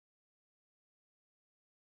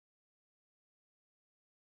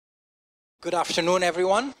Good afternoon,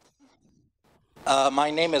 everyone. My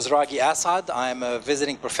name is Ragui Assaad. I'm a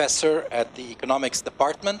visiting professor at the economics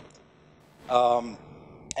department. And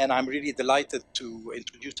I'm really delighted to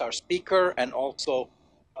introduce our speaker and also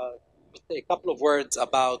say a couple of words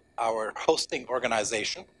about our hosting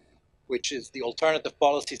organization, which is the Alternative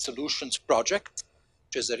Policy Solutions Project,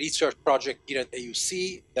 which is a research project here at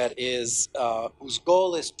AUC that is whose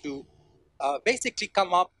goal is to basically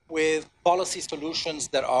come up with policy solutions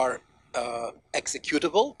that are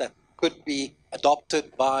executable, that could be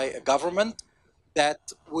adopted by a government,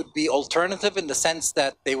 that would be alternative in the sense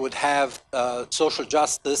that they would have social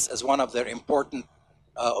justice as one of their important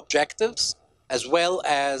objectives, as well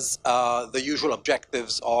as the usual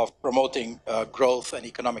objectives of promoting growth and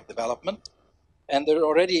economic development. And there are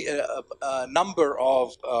already a number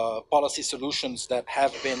of policy solutions that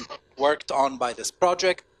have been worked on by this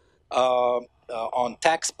project. On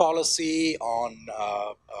tax policy, on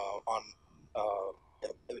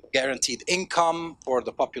guaranteed income for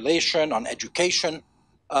the population, on education.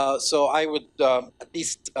 So I would at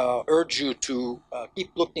least urge you to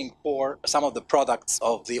keep looking for some of the products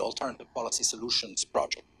of the Alternative Policy Solutions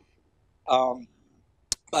project.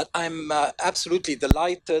 But I'm absolutely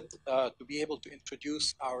delighted to be able to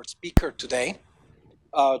introduce our speaker today.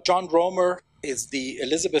 John Roemer is the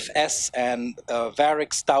Elizabeth S. and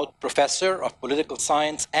Varick Stout Professor of Political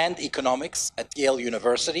Science and Economics at Yale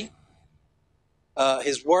University.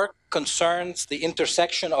 His work concerns the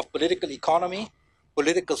intersection of political economy,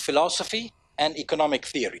 political philosophy, and economic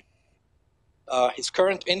theory. His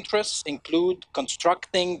current interests include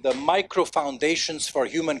constructing the micro-foundations for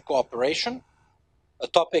human cooperation, a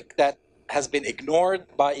topic that has been ignored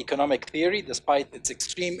by economic theory despite its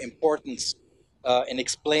extreme importance in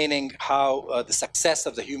explaining how the success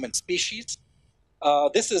of the human species.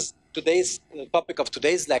 This is the topic of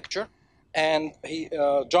today's lecture, and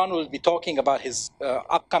John will be talking about his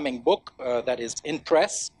upcoming book that is in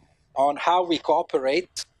press on how we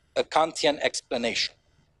cooperate, a Kantian explanation.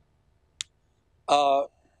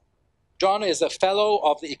 John is a fellow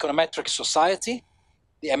of the Econometric Society,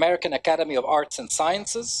 the American Academy of Arts and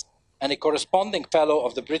Sciences, and a corresponding fellow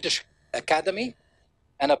of the British Academy,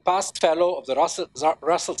 and a past fellow of the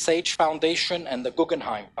Russell Sage Foundation and the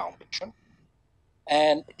Guggenheim Foundation.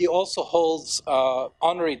 And he also holds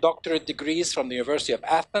honorary doctorate degrees from the University of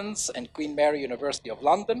Athens and Queen Mary University of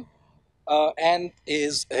London, and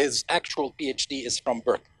his actual PhD is from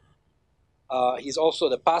Berkeley. He's also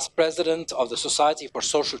the past president of the Society for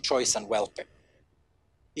Social Choice and Welfare.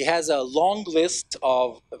 He has a long list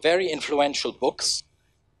of very influential books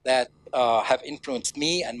that have influenced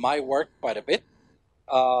me and my work quite a bit.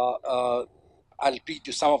 I'll read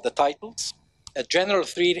you some of the titles. A General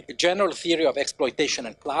Theory of Exploitation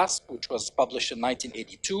and Class, which was published in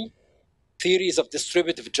 1982. Theories of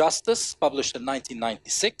Distributive Justice, published in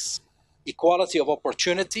 1996. Equality of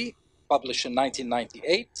Opportunity, published in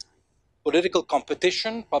 1998. Political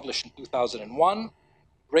Competition, published in 2001.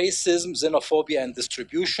 Racism, Xenophobia, and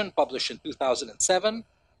Distribution, published in 2007.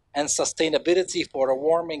 And Sustainability for a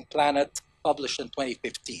Warming Planet, published in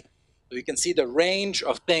 2015. So you can see the range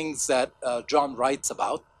of things that John writes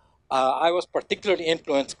about. I was particularly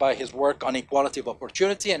influenced by his work on equality of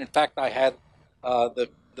opportunity, and in fact, I had the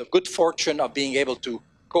good fortune of being able to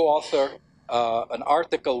co-author an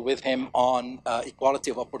article with him on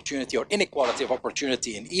equality of opportunity or inequality of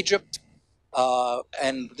opportunity in Egypt.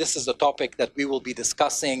 And this is the topic that we will be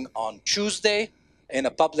discussing on Tuesday in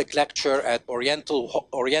a public lecture at Oriental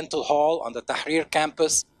Hall on the Tahrir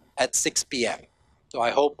campus at 6 p.m. So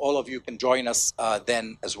I hope all of you can join us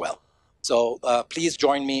then as well. So please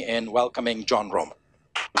join me in welcoming John Roemer.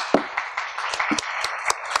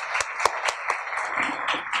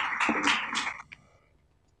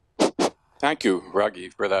 Thank you,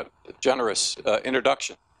 Ragui, for that generous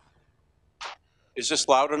introduction. Is this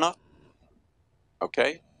loud enough?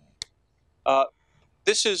 Okay. I'm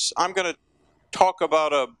going to talk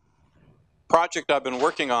about a project I've been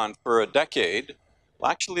working on for a decade, well,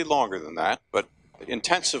 actually longer than that, but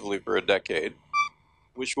intensively for a decade,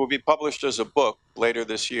 which will be published as a book later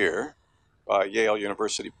this year by Yale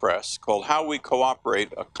University Press, called How We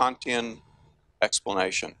Cooperate, a Kantian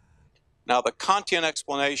Explanation. Now, the Kantian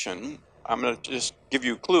explanation, I'm going to just give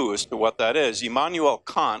you a clue as to what that is. Immanuel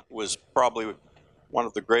Kant was probably one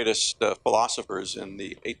of the greatest philosophers in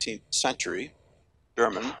the 18th century,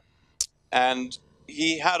 German, and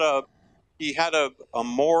he had a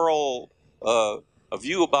moral, a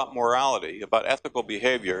view about morality, about ethical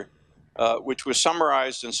behavior, which was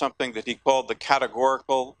summarized in something that he called the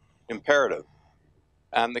categorical imperative.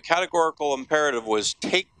 And the categorical imperative was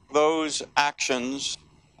take those actions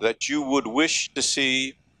that you would wish to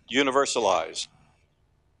see universalized.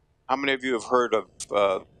 How many of you have heard of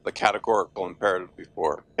the categorical imperative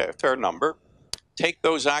before? Okay, a fair number. Take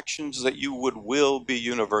those actions that you would will be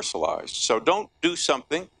universalized. So don't do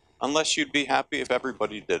something unless you'd be happy if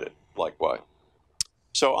everybody did it likewise.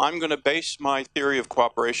 So I'm going to base my theory of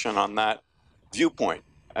cooperation on that viewpoint,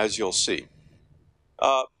 as you'll see.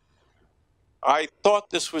 I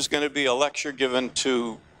thought this was going to be a lecture given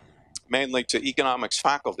to mainly to economics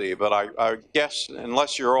faculty, but I guess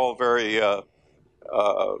unless you're all very,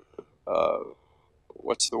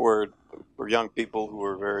 what's the word for young people who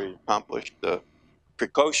are very accomplished,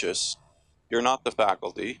 precocious, you're not the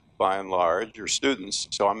faculty by and large, you're students.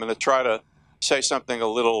 So I'm going to try to say something a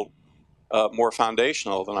little more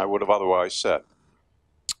foundational than I would have otherwise said.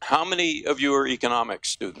 How many of you are economics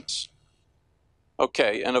students?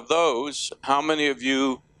 Okay, and of those, how many of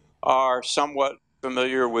you are somewhat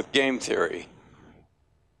familiar with game theory?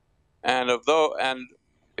 And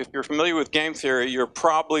if you're familiar with game theory, you're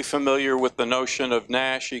probably familiar with the notion of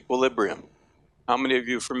Nash equilibrium. How many of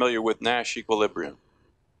you are familiar with Nash equilibrium?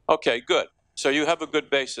 Okay, good. So you have a good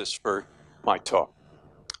basis for my talk.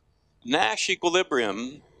 Nash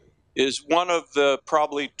equilibrium is one of the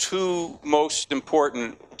probably two most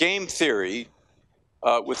important game theory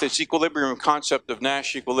with its equilibrium concept of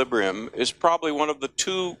Nash equilibrium is probably one of the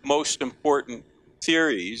two most important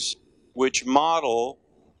theories which model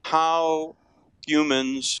how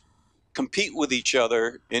humans compete with each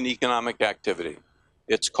other in economic activity.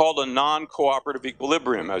 It's called a non-cooperative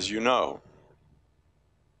equilibrium, as you know.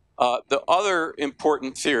 The other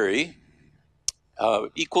important theory,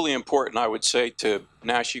 equally important, I would say, to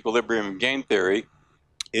Nash equilibrium and game theory,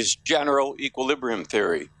 is general equilibrium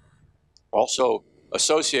theory, also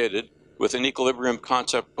associated with an equilibrium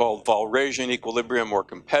concept called Walrasian equilibrium or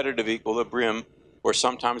competitive equilibrium, or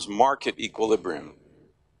sometimes market equilibrium.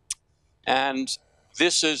 And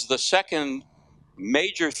this is the second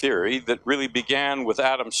major theory that really began with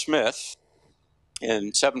Adam Smith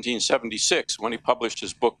in 1776 when he published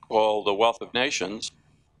his book called The Wealth of Nations,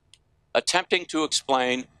 attempting to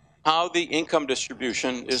explain how the income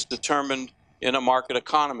distribution is determined in a market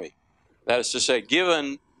economy. That is to say,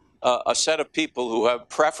 given a set of people who have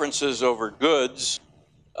preferences over goods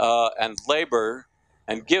and labor,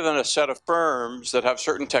 and given a set of firms that have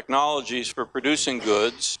certain technologies for producing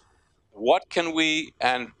goods, what can we,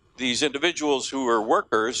 and these individuals who are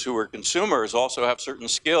workers, who are consumers, also have certain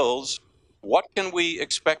skills, what can we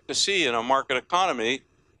expect to see in a market economy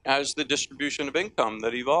as the distribution of income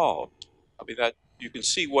that evolves? I mean, that you can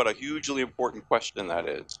see what a hugely important question that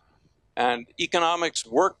is. And economics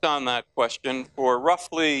worked on that question for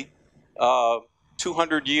roughly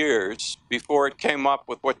 200 years before it came up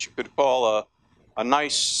with what you could call a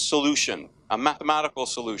nice solution, a mathematical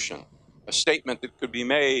solution, a statement that could be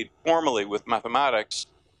made formally with mathematics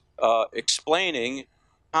explaining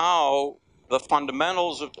how the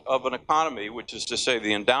fundamentals of an economy, which is to say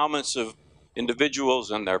the endowments of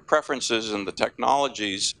individuals and their preferences and the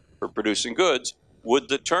technologies for producing goods, would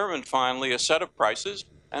determine finally a set of prices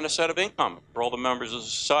and a set of income for all the members of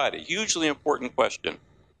society. Hugely important question.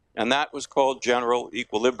 And that was called general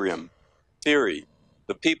equilibrium theory.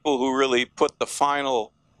 The people who really put the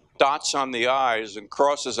final dots on the I's and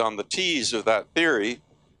crosses on the T's of that theory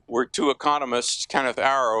were two economists, Kenneth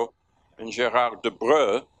Arrow and Gérard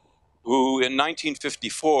Debreu, who in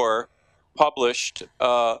 1954 published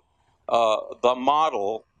the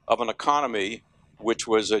model of an economy which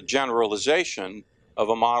was a generalization of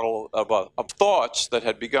a model of thoughts that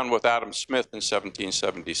had begun with Adam Smith in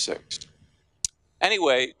 1776.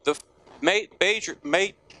 Anyway, the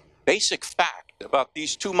basic fact about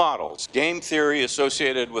these two models, game theory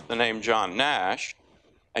associated with the name John Nash,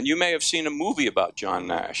 and you may have seen a movie about John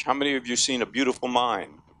Nash. How many of you have seen A Beautiful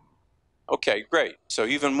Mind? Okay, great. So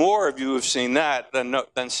even more of you have seen that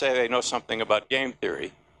than say they know something about game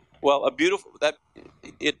theory. Well,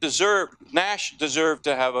 Nash deserved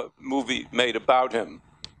to have a movie made about him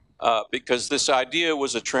because this idea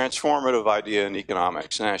was a transformative idea in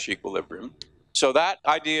economics, Nash equilibrium. So that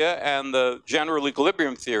idea and the general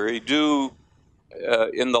equilibrium theory due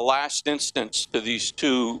in the last instance to these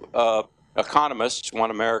two economists,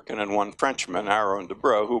 one American and one Frenchman, Arrow and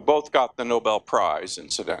Debreu, who both got the Nobel Prize,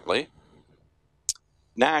 incidentally.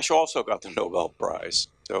 Nash also got the Nobel Prize,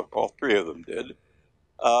 so all three of them did.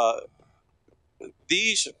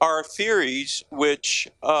 These are theories which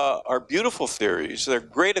are beautiful theories. They're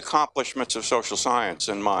great accomplishments of social science,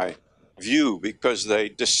 in my view, because they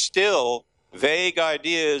distill vague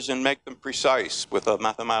ideas and make them precise with a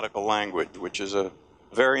mathematical language, which is a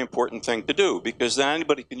very important thing to do, because then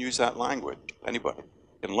anybody can use that language. Anybody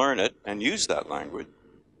can learn it and use that language.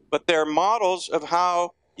 But they're models of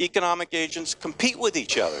how economic agents compete with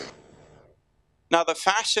each other. Now, the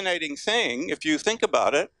fascinating thing, if you think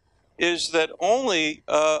about it, is that only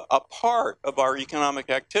a part of our economic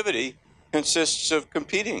activity consists of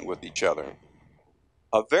competing with each other.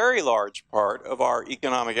 A very large part of our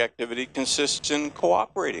economic activity consists in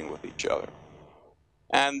cooperating with each other.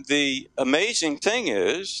 And the amazing thing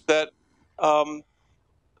is that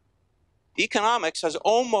economics has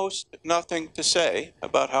almost nothing to say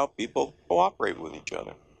about how people cooperate with each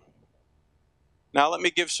other. Now, let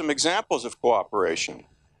me give some examples of cooperation.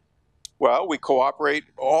 Well, we cooperate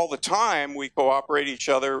all the time. We cooperate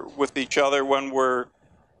with each other when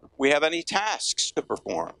we have any tasks to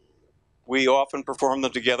perform. We often perform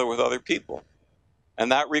them together with other people.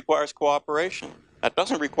 And that requires cooperation. That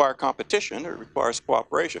doesn't require competition, it requires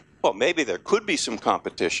cooperation. Well, maybe there could be some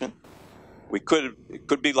competition. It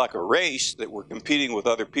could be like a race that we're competing with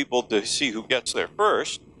other people to see who gets there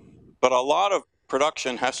first. But a lot of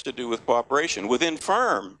production has to do with cooperation. Within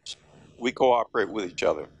firms, we cooperate with each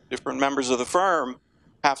other. Different members of the firm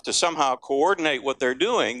have to somehow coordinate what they're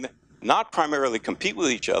doing, not primarily compete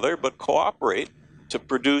with each other, but cooperate to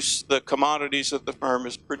produce the commodities that the firm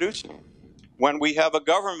is producing. When we have a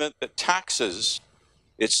government that taxes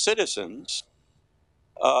its citizens,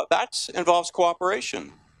 that involves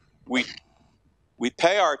cooperation. We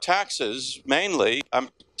pay our taxes mainly. I'm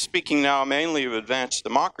speaking now mainly of advanced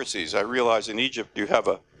democracies. I realize in Egypt you have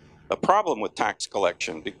a problem with tax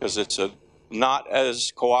collection because it's not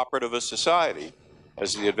as cooperative a society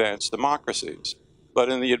as the advanced democracies. But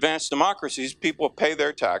in the advanced democracies, people pay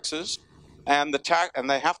their taxes, and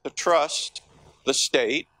they have to trust the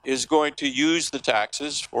state is going to use the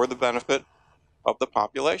taxes for the benefit of the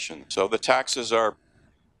population. So the taxes are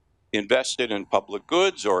invested in public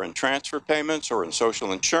goods or in transfer payments or in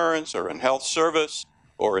social insurance or in health service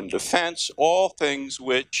or in defense, all things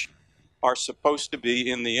which are supposed to be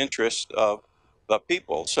in the interest of the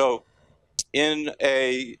people. So in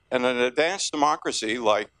an advanced democracy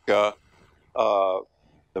like the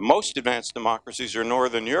most advanced democracies are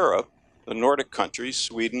Northern Europe, the Nordic countries,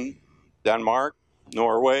 Sweden, Denmark,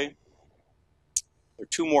 Norway. There are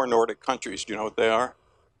two more Nordic countries. Do you know what they are?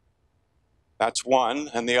 That's one.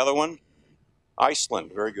 And the other one?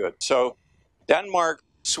 Iceland. Very good. So Denmark,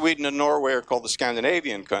 Sweden, and Norway are called the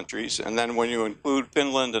Scandinavian countries. And then when you include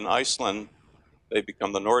Finland and Iceland, they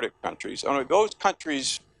become the Nordic countries. And those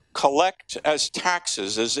countries collect as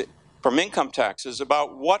taxes, from income taxes,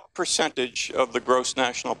 about what percentage of the gross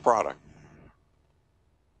national product?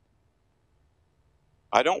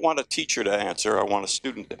 I don't want a teacher to answer. I want a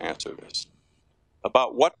student to answer this.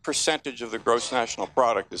 About what percentage of the gross national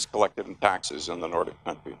product is collected in taxes in the Nordic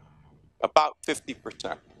country? About 50%.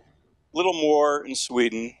 A little more in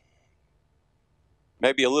Sweden,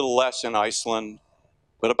 maybe a little less in Iceland,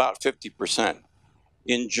 but about 50%.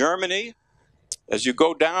 In Germany, as you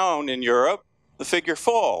go down in Europe, the figure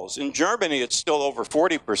falls. In Germany, it's still over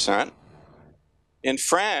 40%. In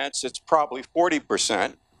France, it's probably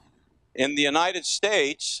 40%. In the United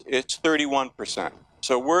States, it's 31%.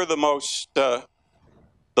 So we're the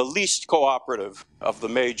least cooperative of the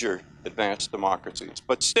major advanced democracies.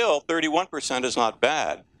 But still, 31% is not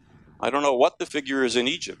bad. I don't know what the figure is in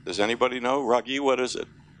Egypt. Does anybody know? Ragui, what is it?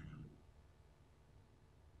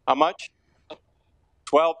 How much?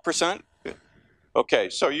 12%? Okay,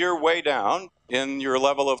 so you're way down in your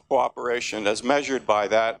level of cooperation as measured by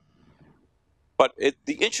that. But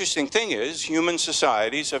the interesting thing is human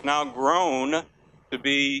societies have now grown to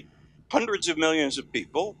be hundreds of millions of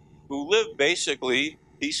people who live basically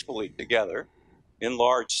peacefully together in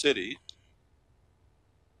large cities.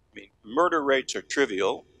 I mean, murder rates are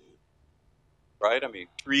trivial, right? I mean,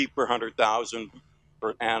 3 per 100,000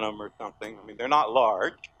 per annum or something. I mean, they're not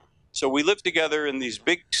large. So we live together in these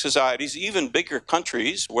big societies, even bigger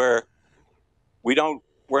countries where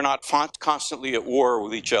we're not constantly at war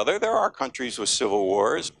with each other. There are countries with civil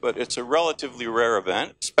wars, but it's a relatively rare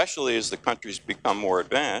event, especially as the countries become more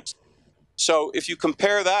advanced. So if you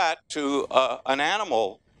compare that to an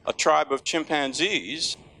animal, a tribe of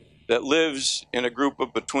chimpanzees that lives in a group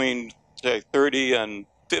of between, say, 30 and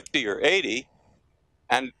 50 or 80,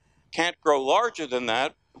 and can't grow larger than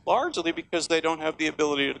that, largely because they don't have the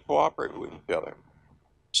ability to cooperate with each other.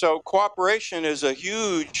 So cooperation is a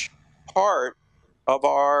huge part of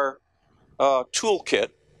our toolkit,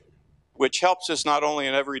 which helps us not only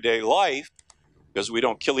in everyday life, because we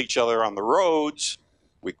don't kill each other on the roads,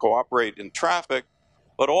 we cooperate in traffic,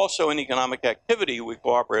 but also in economic activity, we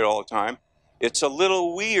cooperate all the time. It's a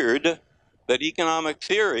little weird that economic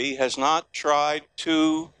theory has not tried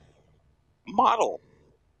to model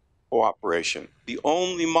cooperation. The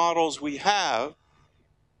only models we have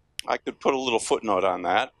I could put a little footnote on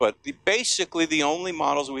that, but basically the only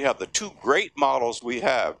models we have, the two great models we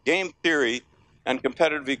have, game theory and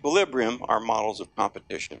competitive equilibrium, are models of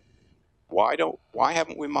competition. Why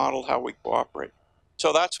haven't we modeled how we cooperate?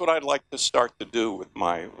 So that's what I'd like to start to do with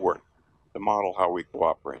my work, to model how we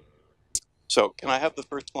cooperate. So can I have the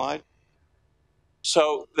first slide?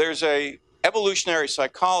 So there's a evolutionary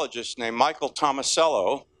psychologist named Michael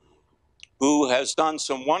Tomasello who has done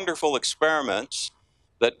some wonderful experiments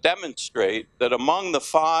that demonstrate that among the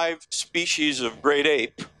 5 species of great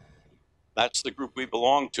ape, that's the group we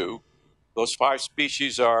belong to, those 5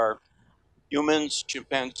 species are humans,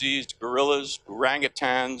 chimpanzees, gorillas,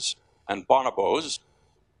 orangutans, and bonobos.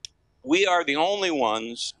 We are the only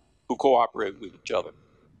ones who cooperate with each other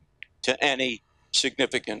to any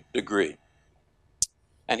significant degree.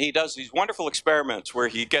 And he does these wonderful experiments where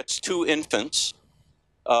he gets 2 infants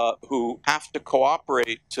who have to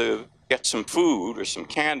cooperate to get some food or some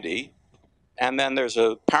candy. And then there's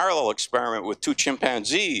a parallel experiment with 2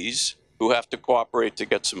 chimpanzees who have to cooperate to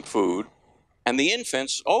get some food. And the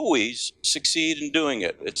infants always succeed in doing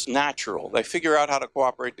it. It's natural. They figure out how to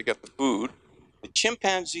cooperate to get the food. The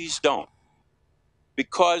chimpanzees don't,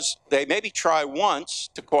 because they maybe try once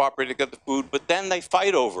to cooperate to get the food, but then they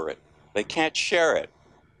fight over it. They can't share it.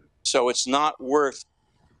 So it's not worth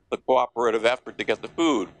the cooperative effort to get the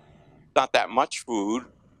food. It's not that much food,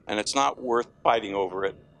 and it's not worth fighting over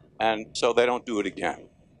it. And so they don't do it again.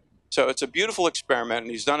 So it's a beautiful experiment,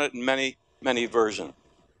 and he's done it in many, many versions.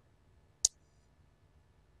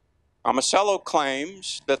 Tomasello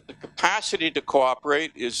claims that the capacity to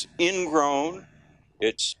cooperate is ingrown.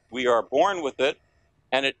 We are born with it,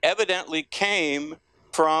 and it evidently came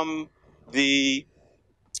from the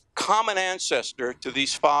common ancestor to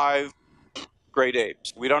these 5 great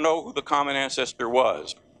apes. We don't know who the common ancestor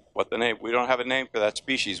was, what the name. We don't have a name for that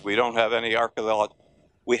species. We don't have any archaeology.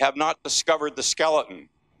 We have not discovered the skeleton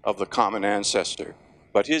of the common ancestor.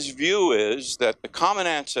 But his view is that the common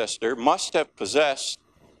ancestor must have possessed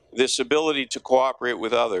this ability to cooperate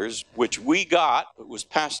with others, which we got. It was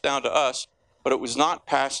passed down to us, but it was not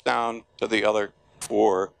passed down to the other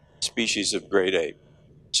 4 species of great ape.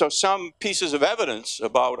 So some pieces of evidence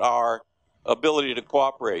about our ability to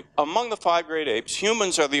cooperate. Among the 5 great apes,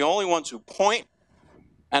 humans are the only ones who point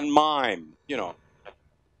and mime,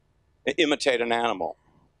 imitate an animal.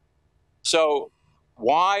 So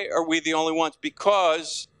why are we the only ones?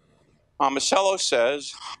 Because Tomasello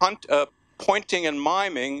says pointing and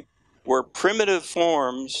miming were primitive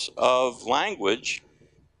forms of language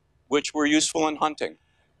which were useful in hunting.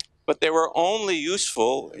 But they were only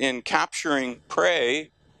useful in capturing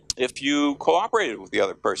prey if you cooperated with the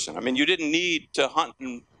other person. I mean, you didn't need to hunt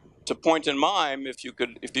and to point and mime if you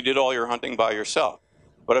did all your hunting by yourself.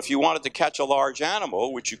 But if you wanted to catch a large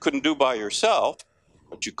animal, which you couldn't do by yourself,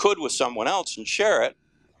 but you could with someone else and share it,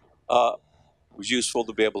 it was useful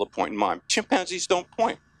to be able to point and mime. Chimpanzees don't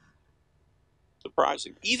point.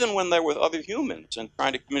 Surprising. Even when they're with other humans and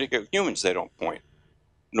trying to communicate with humans, they don't point,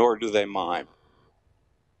 nor do they mime.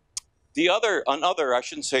 Another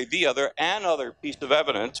piece of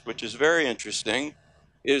evidence, which is very interesting,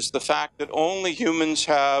 is the fact that only humans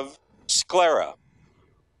have sclera.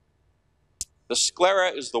 The sclera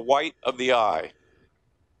is the white of the eye.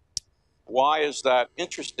 Why is that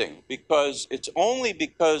interesting? Because it's only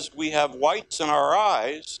because we have whites in our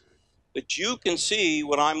eyes that you can see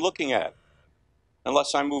what I'm looking at,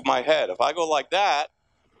 unless I move my head. If I go like that,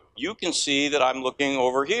 you can see that I'm looking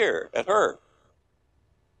over here at her.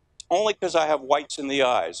 Only because I have whites in the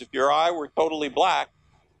eyes. If your eye were totally black,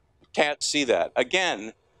 you can't see that.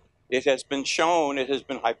 Again, it has been shown, it has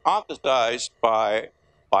been hypothesized by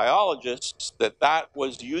biologists that that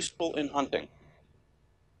was useful in hunting.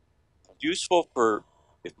 It's useful for,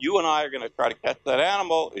 if you and I are going to try to catch that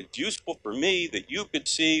animal, it's useful for me that you could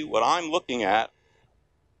see what I'm looking at,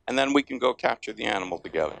 and then we can go capture the animal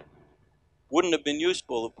together. Wouldn't have been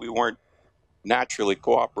useful if we weren't naturally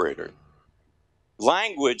cooperators.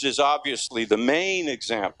 Language is obviously the main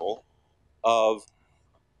example of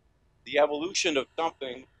the evolution of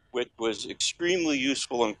something which was extremely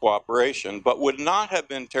useful in cooperation, but would not have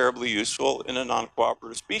been terribly useful in a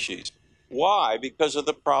non-cooperative species. Why? Because of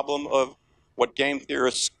the problem of what game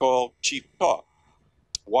theorists call cheap talk.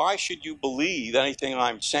 Why should you believe anything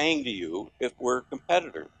I'm saying to you if we're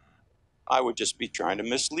competitors? I would just be trying to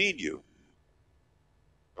mislead you,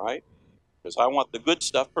 right? Because I want the good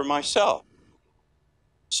stuff for myself.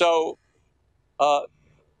 So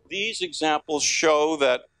these examples show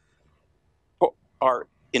that are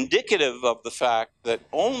indicative of the fact that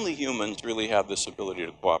only humans really have this ability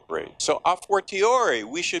to cooperate. So a fortiori,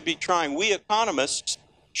 we economists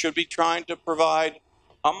should be trying to provide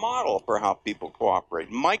a model for how people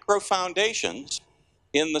cooperate. Micro foundations,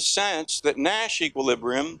 in the sense that Nash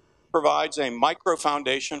equilibrium provides a micro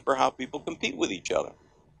foundation for how people compete with each other.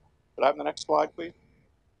 Could I have the next slide, please?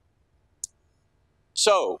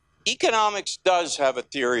 So, economics does have a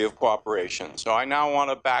theory of cooperation. So I now want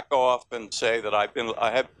to back off and say that I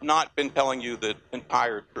have not been telling you the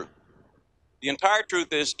entire truth. The entire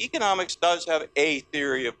truth is economics does have a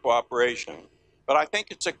theory of cooperation, but I think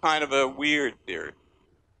it's a kind of a weird theory.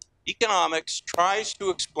 Economics tries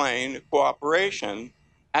to explain cooperation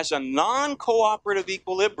as a non-cooperative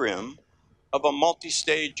equilibrium of a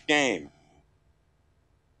multi-stage game.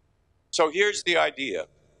 So here's the idea.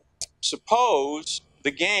 Suppose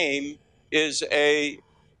the game is a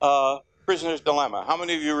prisoner's dilemma. How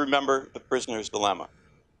many of you remember the prisoner's dilemma?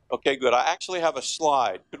 Okay, good. I actually have a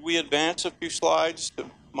slide. Could we advance a few slides to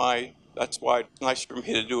that's why it's nice for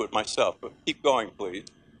me to do it myself. But keep going, please.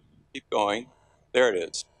 Keep going. There it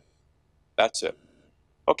is. That's it.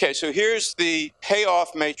 Okay, so here's the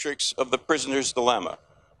payoff matrix of the prisoner's dilemma.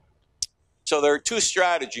 So there are two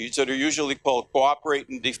strategies that are usually called cooperate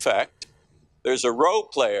and defect. There's a row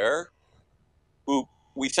player who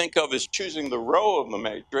we think of as choosing the row of the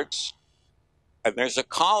matrix, and there's a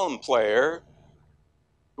column player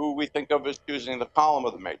who we think of as choosing the column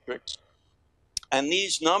of the matrix. And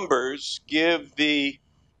these numbers give the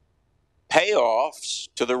payoffs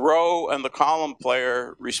to the row and the column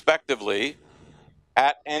player respectively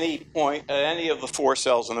at any point, at any of the four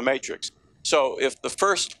cells in the matrix. So if the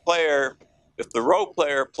row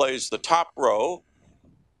player plays the top row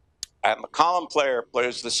and the column player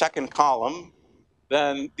plays the second column,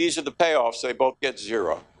 then these are the payoffs. They both get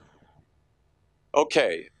 0.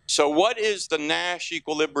 Okay, so what is the Nash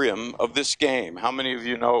equilibrium of this game? How many of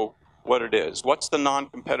you know what it is? What's the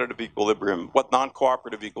non-competitive equilibrium? What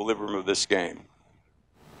non-cooperative equilibrium of this game?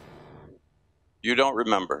 You don't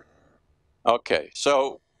remember. Okay,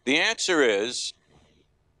 so the answer is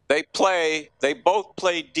they both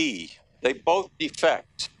play D. They both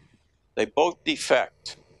defect. They both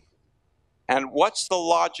defect. And what's the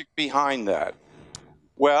logic behind that?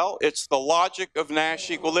 Well, it's the logic of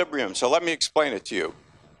Nash equilibrium. So let me explain it to you.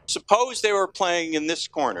 Suppose they were playing in this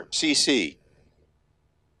corner, CC.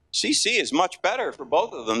 CC is much better for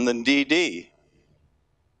both of them than DD,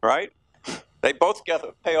 right? They both get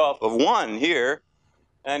a payoff of 1 here,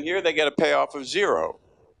 and here they get a payoff of 0.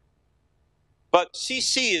 But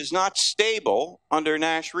CC is not stable under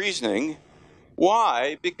Nash reasoning.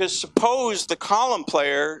 Why? Because suppose the column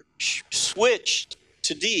player switched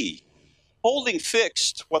to D, holding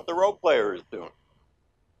fixed what the row player is doing.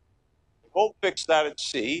 Hold fixed that at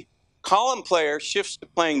C. Column player shifts to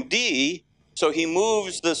playing D, so he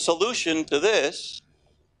moves the solution to this,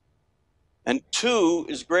 and 2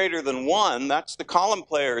 is greater than 1. That's the column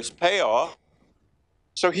player's payoff.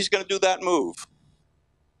 So he's going to do that move.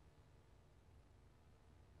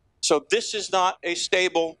 So this is not a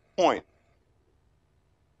stable point,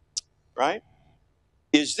 right?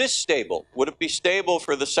 Is this stable? Would it be stable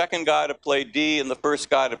for the second guy to play D and the first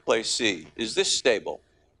guy to play C? Is this stable?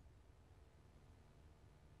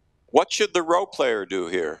 What should the row player do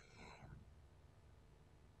here?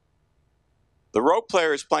 The row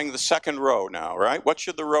player is playing the second row now, right? What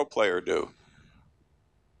should the row player do?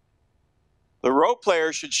 The row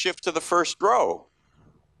player should shift to the first row.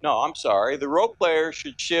 No, I'm sorry. The row player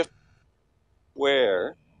should shift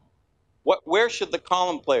where? Where should the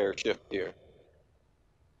column player shift here?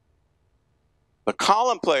 The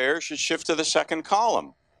column player should shift to the second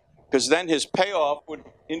column, because then his payoff would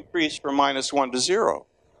increase from -1 to 0.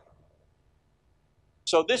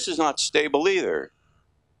 So this is not stable either.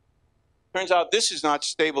 Turns out this is not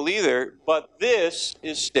stable either, but this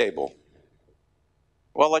is stable.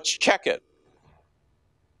 Well, let's check it.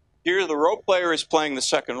 Here the row player is playing the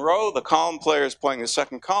second row, the column player is playing the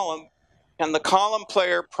second column. Can the column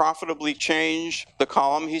player profitably change the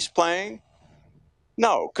column he's playing?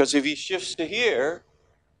 No, because if he shifts to here,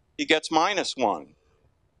 he gets -1.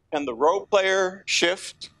 Can the row player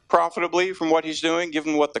shift profitably from what he's doing,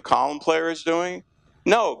 given what the column player is doing?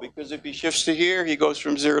 No, because if he shifts to here, he goes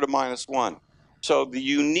from 0 to -1. So the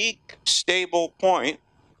unique stable point,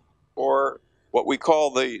 or what we call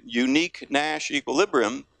the unique Nash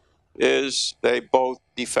equilibrium, is they both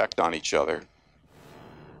defect on each other.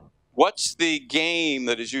 What's the game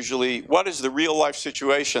that is usually, what is the real life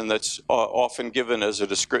situation that's often given as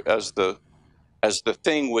the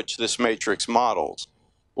thing which this matrix models?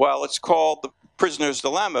 Well, it's called the prisoner's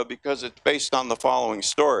dilemma because it's based on the following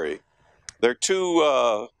story. There are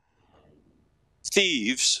two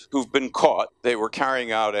thieves who've been caught. They were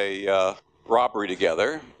carrying out a robbery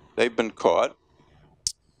together. They've been caught.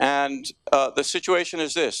 And the situation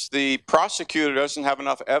is this: the prosecutor doesn't have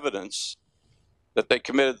enough evidence that they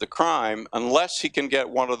committed the crime unless he can get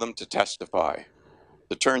one of them to testify,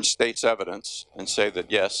 to turn state's evidence and say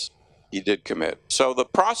that, yes, he did commit. So the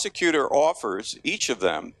prosecutor offers each of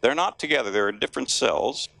them, they're not together, they're in different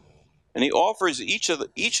cells, and he offers each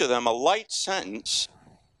of them a light sentence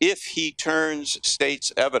if he turns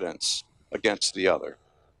state's evidence against the other.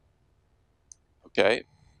 Okay?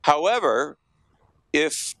 However,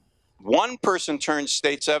 if one person turns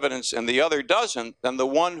state's evidence and the other doesn't, then the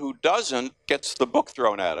one who doesn't gets the book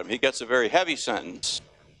thrown at him. He gets a very heavy sentence.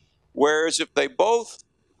 Whereas if they both,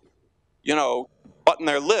 button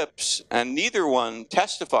their lips and neither one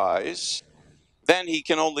testifies, then he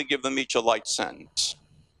can only give them each a light sentence.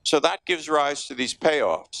 So that gives rise to these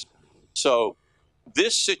payoffs. So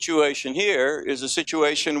this situation here is a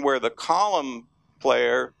situation where the column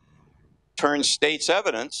player turns state's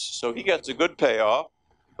evidence, so he gets a good payoff,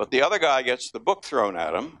 but the other guy gets the book thrown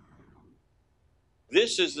at him.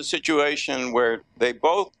 This is the situation where they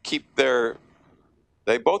both keep their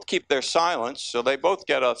silence, so they both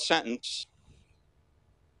get a sentence.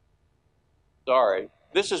 Sorry.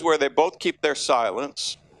 This is where they both keep their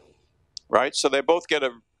silence, right? So they both get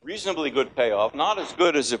a reasonably good payoff, not as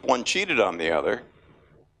good as if one cheated on the other,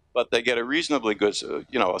 but they get a reasonably good,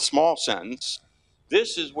 a small sentence.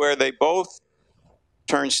 This is where they both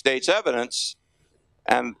turn state's evidence,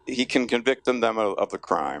 and he can convict them of the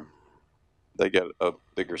crime. They get a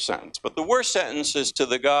bigger sentence. But the worst sentence is to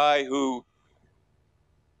the guy who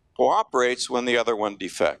cooperates when the other one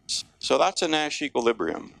defects. So that's a Nash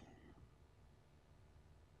equilibrium.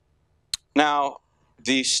 Now,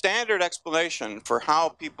 the standard explanation for how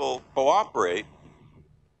people cooperate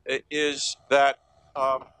is that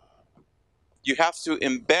you have to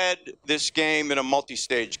embed this game in a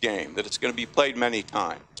multi-stage game, that it's going to be played many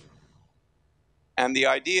times. And the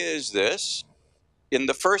idea is this: in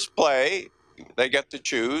the first play, they get to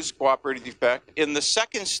choose cooperative defect. In the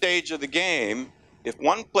second stage of the game, if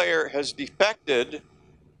one player has defected,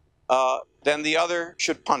 then the other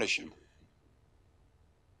should punish him.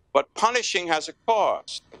 But punishing has a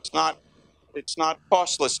cost. It's not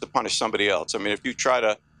costless to punish somebody else. I mean, if you try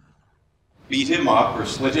to beat him up or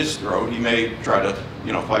slit his throat, he may try to,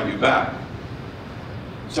 fight you back.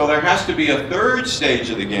 So there has to be a third stage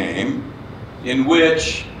of the game in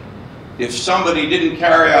which, if somebody didn't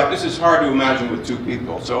carry out, this is hard to imagine with two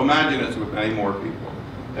people, so imagine it's with many more people.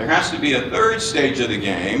 There has to be a third stage of the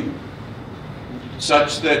game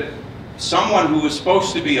such that someone who was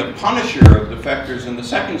supposed to be a punisher of defectors in the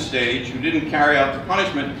second stage, who didn't carry out the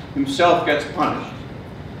punishment, himself gets punished.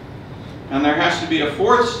 And there has to be a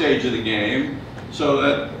fourth stage of the game so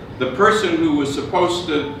that the person who was supposed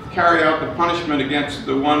to carry out the punishment against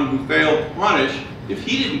the one who failed to punish, if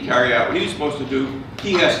he didn't carry out what he was supposed to do,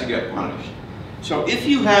 he has to get punished. So if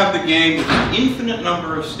you have the game with an infinite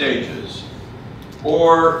number of stages,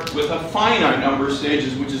 or with a finite number of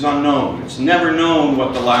stages which is unknown, it's never known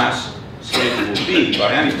what the last stage will be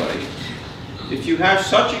by anybody. If you have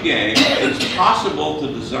such a game, it's possible to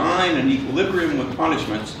design an equilibrium with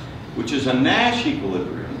punishments which is a Nash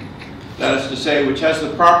equilibrium. That is to say, which has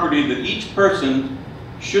the property that each person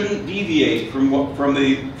shouldn't deviate from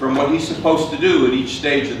what he's supposed to do at each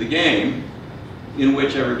stage of the game, in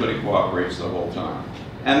which everybody cooperates the whole time.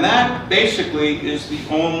 And that basically is the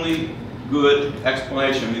only good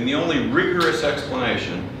explanation, I mean, the only rigorous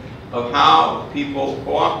explanation of how people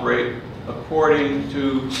cooperate according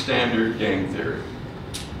to standard game theory.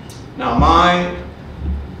 Now, my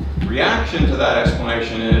reaction to that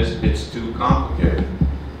explanation is it's too complicated.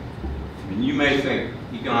 I mean, you may think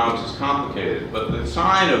economics is complicated, but the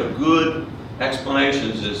sign of good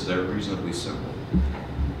explanations is they're reasonably simple.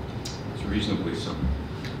 It's reasonably simple.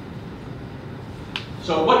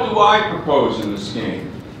 So what do I propose in this game?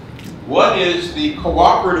 What is the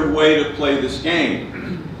cooperative way to play this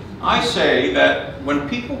game? I say that when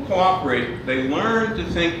people cooperate, they learn to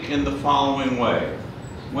think in the following way.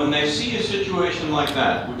 When they see a situation like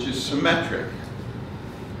that, which is symmetric,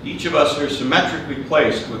 each of us are symmetrically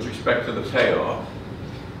placed with respect to the payoff.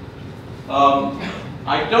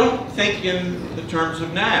 I don't think in the terms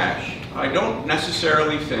of Nash. I don't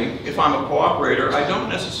necessarily think, if I'm a cooperator, I don't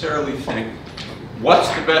necessarily think, what's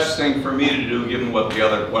the best thing for me to do given what the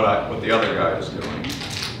other guy is doing?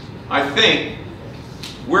 I think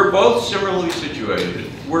we're both similarly situated.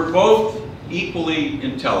 We're both equally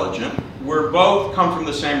intelligent. We're both come from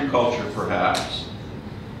the same culture, perhaps.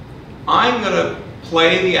 I'm going to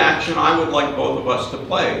play the action I would like both of us to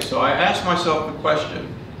play. So I ask myself the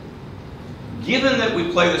question, given that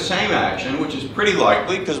we play the same action, which is pretty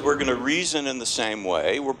likely because we're going to reason in the same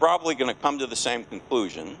way, we're probably going to come to the same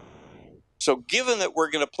conclusion. So given that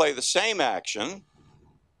we're going to play the same action,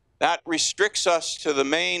 that restricts us to the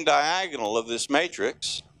main diagonal of this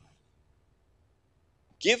matrix.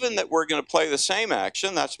 Given that we're going to play the same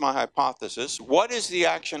action, that's my hypothesis, what is the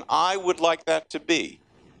action I would like that to be?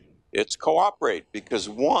 It's cooperate, because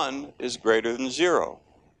 1 is greater than 0.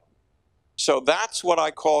 So that's what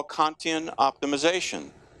I call Kantian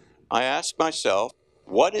optimization. I ask myself,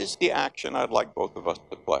 what is the action I'd like both of us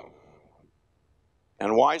to play?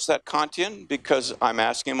 And why is that Kantian? Because I'm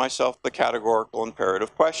asking myself the categorical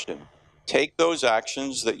imperative question. Take those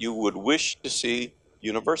actions that you would wish to see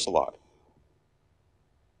universalized.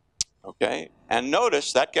 Okay? And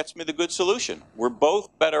notice that gets me the good solution. We're both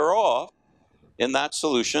better off in that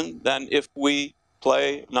solution than if we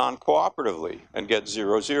play non-cooperatively and get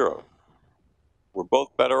 0, 0. We're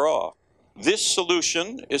both better off. This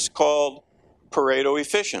solution is called Pareto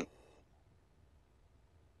efficient.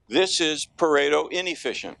 This is Pareto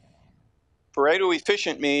inefficient. Pareto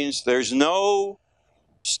efficient means there's no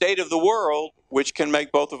state of the world which can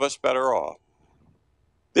make both of us better off.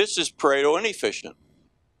 This is Pareto inefficient,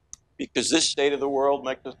 because this state of the world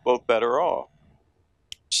makes us both better off.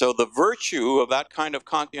 So the virtue of that kind of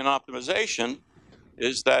Kantian optimization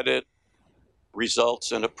is that it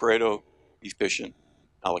results in a Pareto efficient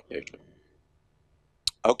allocation.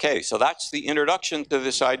 Okay, so that's the introduction to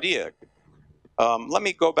this idea. Let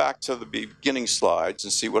me go back to the beginning slides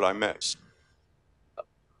and see what I missed.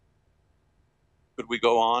 Could we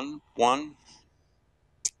go on? 1?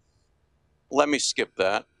 Let me skip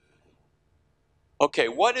that. Okay,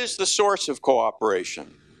 what is the source of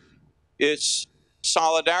cooperation? It's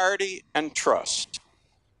solidarity and trust.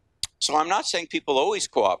 So I'm not saying people always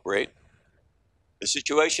cooperate. The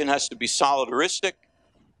situation has to be solidaristic,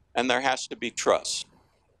 and there has to be trust.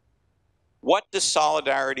 What does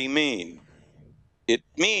solidarity mean? It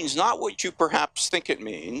means not what you perhaps think it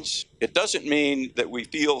means. It doesn't mean that we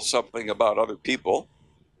feel something about other people.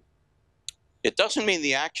 It doesn't mean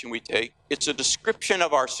the action we take. It's a description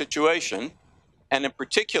of our situation. And in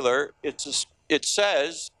particular, it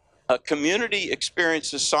says a community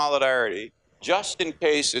experiences solidarity just in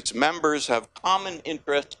case its members have common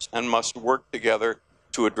interests and must work together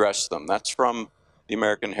to address them. That's from the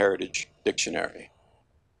American Heritage Dictionary.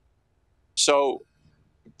 So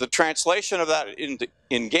the translation of that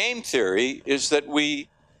in game theory is that we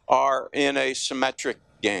are in a symmetric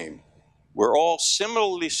game. We're all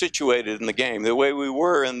similarly situated in the game, the way we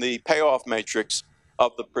were in the payoff matrix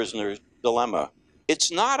of the prisoner's dilemma.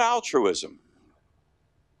 It's not altruism.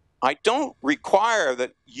 I don't require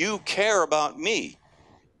that you care about me.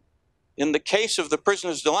 In the case of the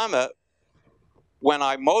prisoner's dilemma, when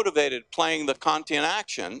I motivated playing the Kantian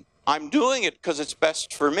action, I'm doing it because it's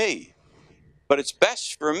best for me. But it's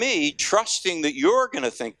best for me trusting that you're going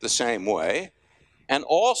to think the same way, and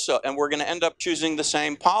we're going to end up choosing the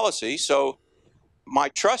same policy. So my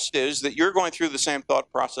trust is that you're going through the same thought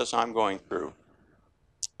process I'm going through.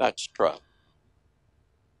 That's trust.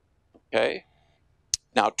 Okay?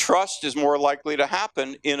 Now, trust is more likely to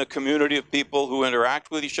happen in a community of people who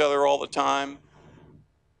interact with each other all the time,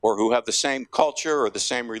 or who have the same culture or the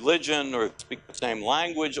same religion or speak the same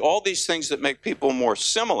language. All these things that make people more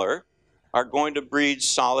similar are going to breed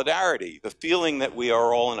solidarity, the feeling that we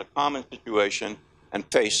are all in a common situation and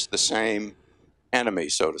face the same enemy,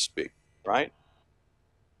 so to speak, right?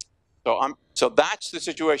 So that's the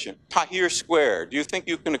situation. Tahrir Square, do you think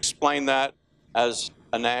you can explain that as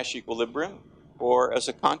a Nash equilibrium or as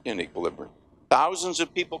a Kantian equilibrium? Thousands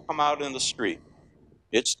of people come out in the street.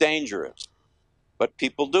 It's dangerous, but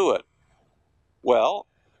people do it. Well,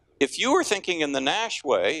 if you were thinking in the Nash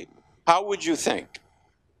way, how would you think?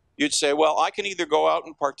 You'd say, well, I can either go out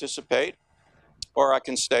and participate or I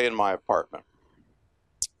can stay in my apartment.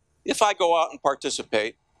 If I go out and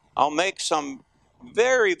participate, I'll make some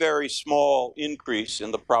very, very small increase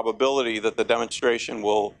in the probability that the demonstration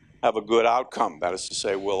will have a good outcome. That is to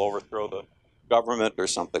say, we'll overthrow the government or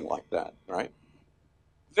something like that, right?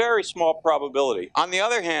 Very small probability. On the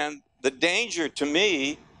other hand, the danger to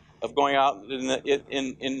me of going out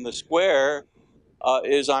in the square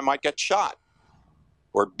is I might get shot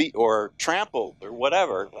or beat or trampled or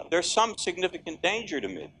whatever. There's some significant danger to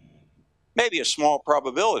me. Maybe a small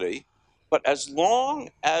probability, but as long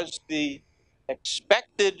as the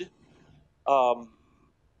expected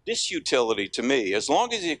disutility to me, as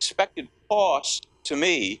long as the expected cost to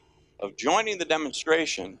me of joining the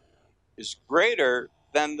demonstration is greater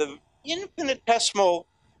than the infinitesimal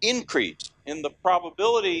increase in the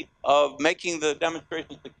probability of making the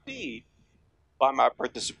demonstration succeed by my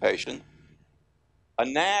participation, a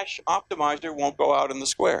Nash optimizer won't go out in the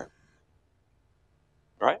square,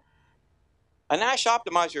 right? A Nash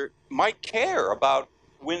optimizer might care about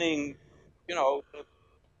winning, you know,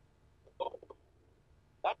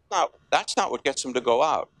 that's not what gets them to go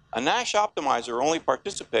out. A Nash optimizer only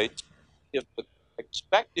participates if the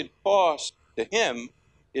expected cost to him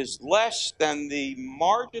is less than the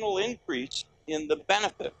marginal increase in the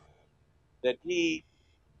benefit that he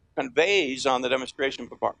conveys on the demonstration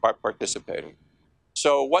by participating.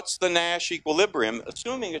 So what's the Nash equilibrium,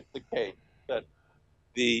 assuming it's the case that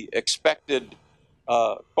the expected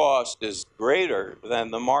cost is greater than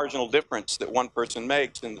the marginal difference that one person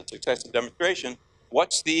makes in the successive demonstration?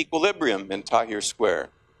 What's the equilibrium in Tahir Square?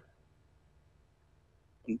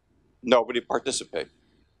 Nobody participates.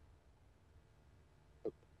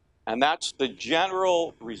 And that's the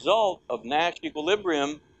general result of Nash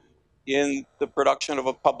equilibrium in the production of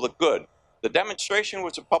a public good. The demonstration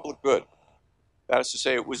was a public good. That is to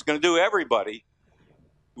say, it was going to do everybody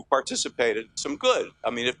who participated some good. I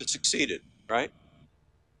mean, if it succeeded, right?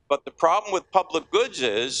 But the problem with public goods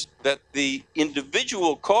is that the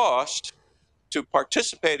individual cost to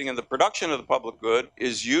participating in the production of the public good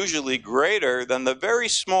is usually greater than the very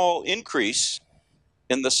small increase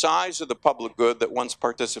in the size of the public good that one's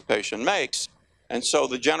participation makes. And so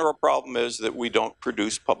the general problem is that we don't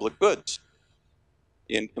produce public goods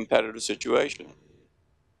in competitive situations.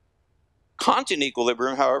 Content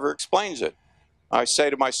equilibrium, however, explains it. I say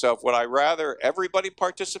to myself, would I rather everybody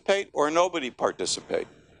participate or nobody participate?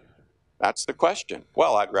 That's the question.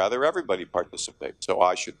 Well, I'd rather everybody participate, so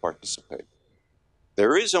I should participate.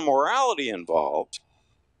 There is a morality involved,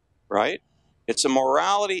 right? It's a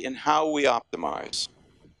morality in how we optimize.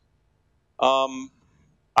 I'm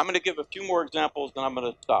going to give a few more examples, then I'm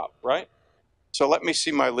going to stop, right? So let me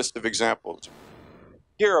see my list of examples.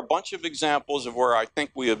 Here are a bunch of examples of where I think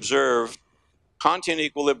we observe content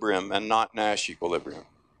equilibrium and not Nash equilibrium.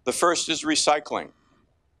 The first is recycling.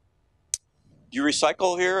 Do you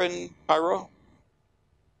recycle here in Cairo?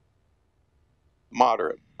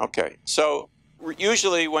 Moderate. Okay. So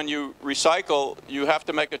usually when you recycle, you have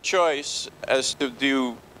to make a choice as to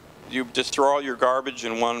do you just throw all your garbage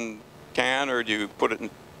in one can or do you put it in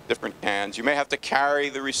different cans? You may have to carry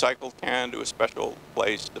the recycled can to a special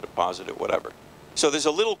place to deposit it, whatever. So there's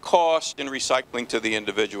a little cost in recycling to the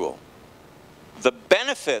individual. The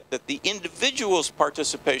benefit that the individual's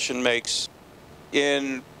participation makes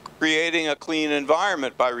in creating a clean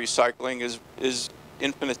environment by recycling is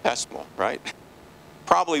infinitesimal, right?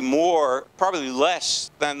 Probably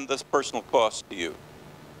less than the personal cost to you.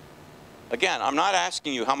 Again, I'm not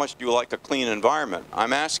asking you how much do you like a clean environment.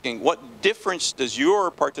 I'm asking what difference does your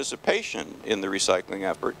participation in the recycling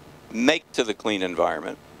effort make to the clean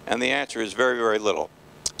environment? And the answer is very, very little.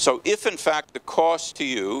 So if in fact the cost to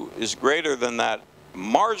you is greater than that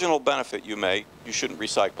marginal benefit you make, you shouldn't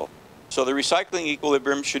recycle. So the recycling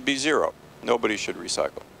equilibrium should be zero. Nobody should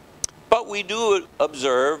recycle. But we do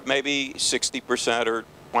observe maybe 60% or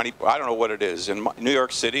 20, I don't know what it is. In New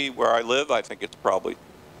York City, where I live, I think it's probably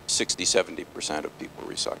 60, 70% of people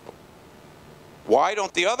recycle. Why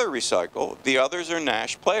don't the others recycle? The others are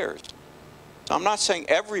Nash players. So I'm not saying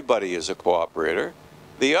everybody is a cooperator.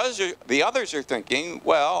 The others are thinking,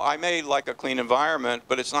 well, I may like a clean environment,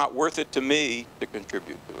 but it's not worth it to me to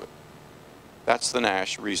contribute to it. That's the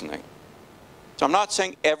Nash reasoning. So I'm not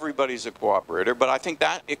saying everybody's a cooperator, but I think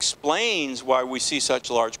that explains why we see such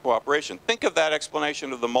large cooperation. Think of that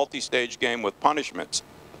explanation of the multi-stage game with punishments.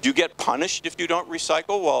 Do you get punished if you don't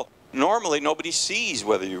recycle? Well, normally nobody sees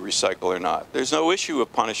whether you recycle or not. There's no issue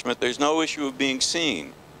of punishment. There's no issue of being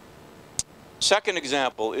seen. Second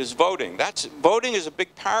example is voting. Voting is a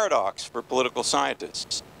big paradox for political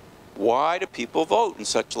scientists. Why do people vote in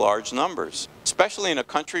such large numbers, especially in a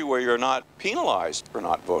country where you're not penalized for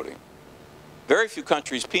not voting? Very few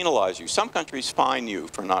countries penalize you. Some countries fine you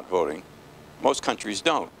for not voting. Most countries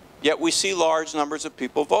don't. Yet we see large numbers of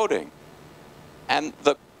people voting. And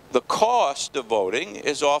the cost of voting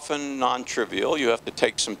is often non-trivial. You have to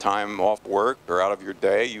take some time off work or out of your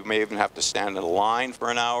day. You may even have to stand in a line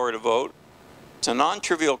for an hour to vote. It's a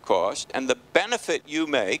non-trivial cost, and the benefit you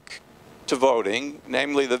make to voting,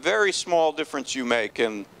 namely the very small difference you make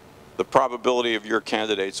in the probability of your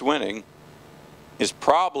candidates winning, is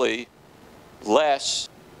probably less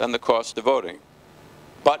than the cost of voting.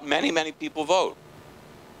 But many, many people vote.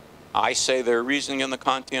 I say they're reasoning in the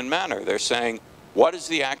Kantian manner. They're saying, what is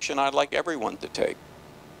the action I'd like everyone to take?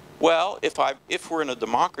 Well, if we're in a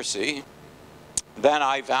democracy, then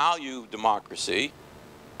I value democracy,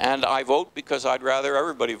 and I vote because I'd rather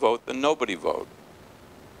everybody vote than nobody vote.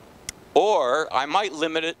 Or I might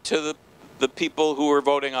limit it to the people who are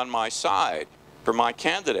voting on my side. for my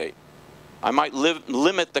candidate. I might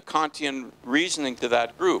limit the Kantian reasoning to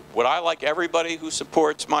that group. Would I like everybody who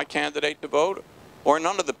supports my candidate to vote, or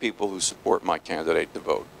none of the people who support my candidate to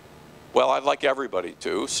vote? Well, I'd like everybody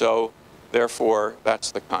to, so therefore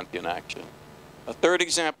that's the Kantian action. A third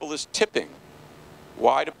example is tipping.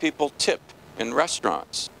 Why do people tip in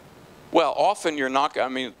restaurants? Well, often you're not, I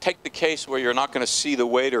mean, take the case where you're not going to see the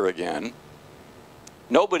waiter again.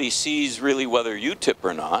 Nobody sees really whether you tip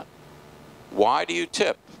or not. Why do you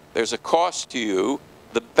tip? There's a cost to you.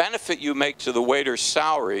 The benefit you make to the waiter's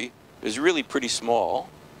salary is really pretty small.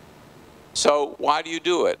 So why do you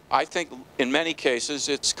do it? I think in many cases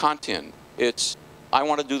it's Kantian. It's, I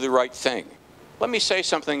want to do the right thing. Let me say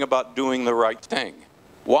something about doing the right thing.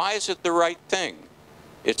 Why is it the right thing?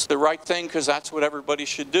 It's the right thing because that's what everybody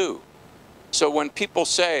should do. So when people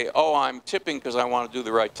say, oh, I'm tipping because I want to do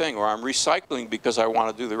the right thing, or I'm recycling because I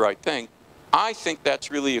want to do the right thing, I think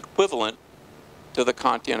that's really equivalent to the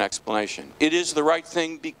Kantian explanation. It is the right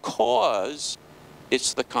thing because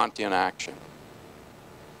it's the Kantian action.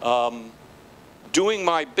 Doing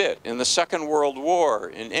my bit. In the Second World War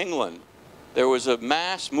in England, there was a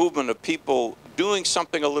mass movement of people doing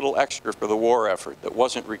something a little extra for the war effort that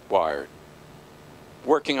wasn't required.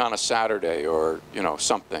 Working on a Saturday or, you know,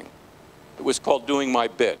 something. It was called doing my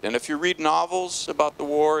bit. And if you read novels about the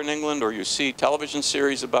war in England or you see television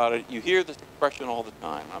series about it, you hear this expression all the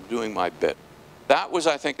time, I'm doing my bit. That was,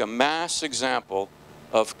 I think, a mass example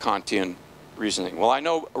of Kantian reasoning. Well, I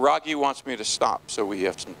know Ragui wants me to stop, so we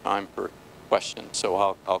have some time for questions, so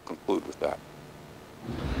I'll conclude with that.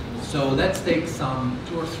 So let's take some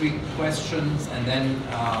 2 or 3 questions and then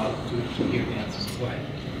to hear the answers. Go ahead.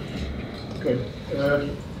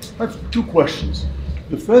 Okay. I have 2 questions.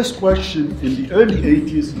 The first question, in the early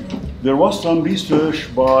 80s, there was some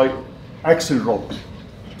research by Axelrod,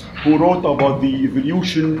 who wrote about the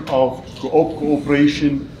evolution of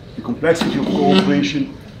cooperation, the complexity of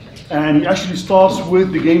cooperation, and he actually starts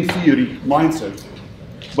with the game theory mindset.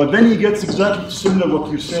 But then he gets exactly similar to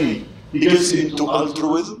what you're saying. He gets into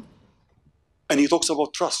altruism, and he talks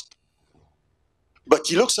about trust. But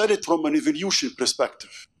he looks at it from an evolution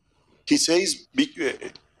perspective. He says,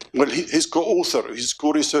 well, his co-author, his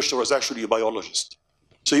co-researcher was actually a biologist.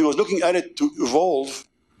 So he was looking at it to evolve,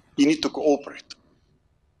 you need to cooperate.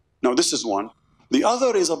 Now, this is one. The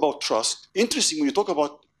other is about trust. Interesting, when you talk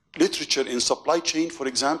about literature in supply chain, for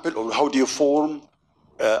example, or how do you form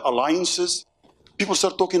alliances, people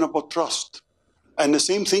start talking about trust. And the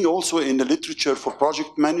same thing also in the literature for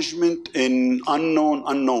project management in unknown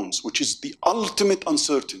unknowns, which is the ultimate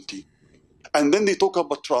uncertainty. And then they talk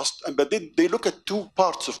about trust, but they look at 2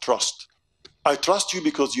 parts of trust. I trust you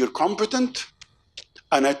because you're competent,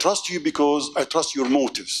 and I trust you because I trust your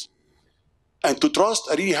motives. And to trust,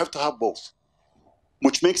 I really have to have both,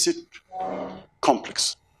 which makes it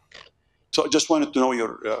complex. So I just wanted to know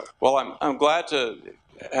your... Well, I'm glad to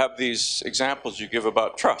have these examples you give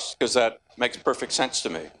about trust, because that makes perfect sense to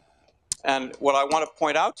me. And what I want to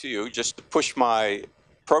point out to you, just to push my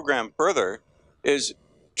program further, is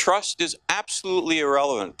trust is absolutely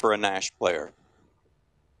irrelevant for a Nash player.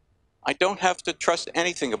 I don't have to trust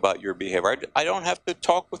anything about your behavior. I don't have to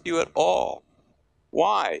talk with you at all.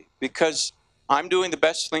 Why? Because I'm doing the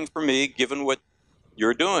best thing for me given what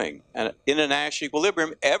you're doing. And in a Nash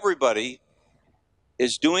equilibrium, everybody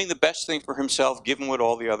is doing the best thing for himself given what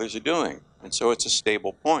all the others are doing. And so it's a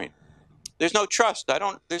stable point. There's no trust.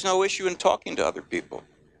 There's no issue in talking to other people.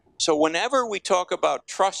 So whenever we talk about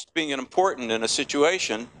trust being important in a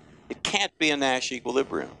situation, it can't be a Nash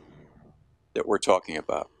equilibrium that we're talking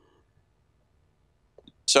about.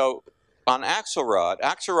 So on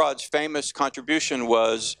Axelrod's famous contribution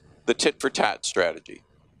was the tit-for-tat strategy.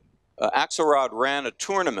 Axelrod ran a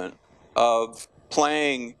tournament of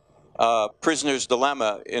playing Prisoner's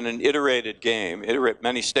Dilemma in an iterated game,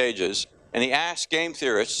 many stages, and he asked game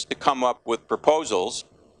theorists to come up with proposals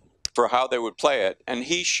for how they would play it, and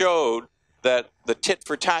he showed that the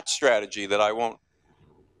tit-for-tat strategy that I won't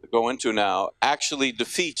go into now actually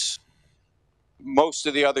defeats most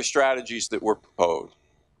of the other strategies that were proposed.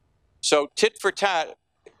 So tit-for-tat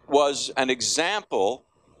was an example.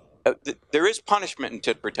 There is punishment in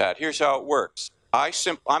tit-for-tat. Here's how it works.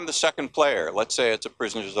 I'm the second player. Let's say it's a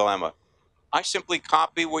Prisoner's Dilemma. I simply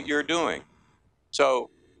copy what you're doing. So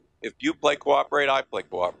if you play cooperate, I play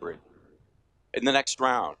cooperate. In the next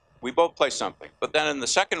round, we both play something. But then in the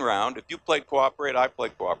second round, if you played cooperate, I play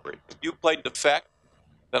cooperate. If you played defect,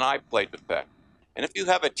 then I play defect. And if you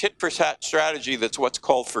have a tit-for-tat strategy that's what's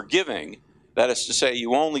called forgiving, that is to say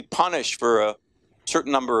you only punish for a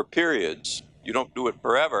certain number of periods, you don't do it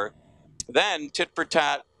forever, then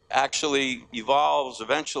tit-for-tat actually evolves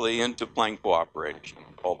eventually into plain cooperation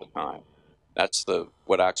all the time. That's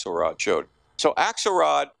what Axelrod showed. So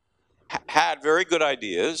Axelrod had very good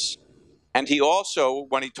ideas, and he also,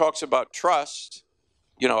 when he talks about trust,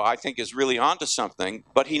 I think is really onto something,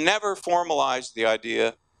 but he never formalized the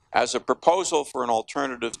idea as a proposal for an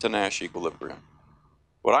alternative to Nash equilibrium.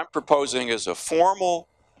 What I'm proposing is a formal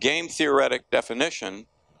game theoretic definition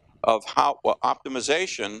of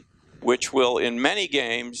optimization, which will, in many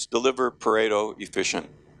games, deliver Pareto efficient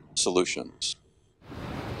solutions.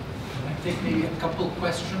 Can I take maybe a couple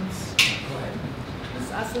questions? Go ahead.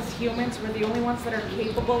 Us as humans, we're the only ones that are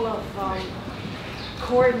capable of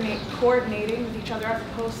coordinating with each other, as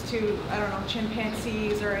opposed to, I don't know,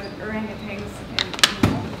 chimpanzees or orangutans.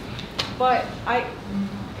 But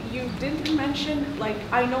you didn't mention, like,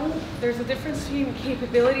 I know there's a difference between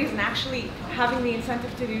capabilities and actually having the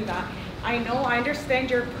incentive to do that. I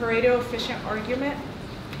understand your Pareto efficient argument.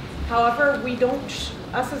 However, we don't,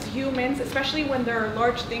 us as humans, especially when there are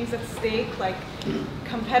large things at stake, like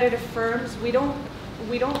competitive firms, we don't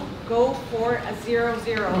go for a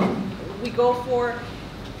 0-0. We go for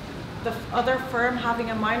the other firm having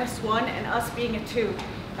a -1 and us being a 2.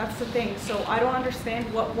 That's the thing. So I don't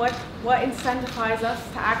understand what incentivizes us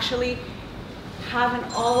to actually have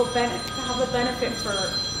a benefit for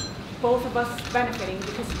both of us benefiting,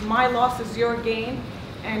 because my loss is your gain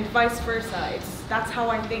and vice versa. That's how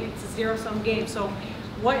I think it's a zero-sum game. So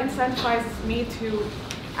what incentivizes me to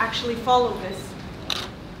actually follow this?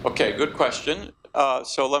 Okay, good question.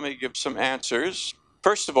 So let me give some answers.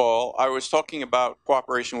 First of all, I was talking about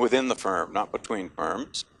cooperation within the firm, not between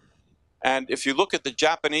firms. And if you look at the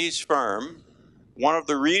Japanese firm, one of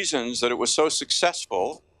the reasons that it was so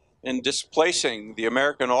successful in displacing the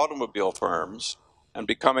American automobile firms and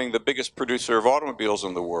becoming the biggest producer of automobiles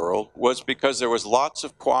in the world was because there was lots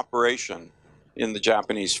of cooperation in the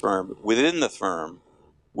Japanese firm, within the firm,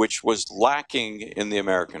 which was lacking in the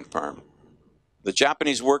American firm. The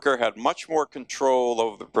Japanese worker had much more control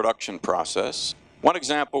over the production process. One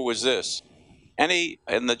example was this.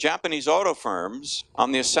 In the Japanese auto firms,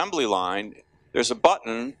 on the assembly line, there's a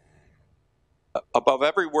button above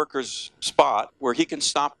every worker's spot where he can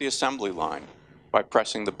stop the assembly line by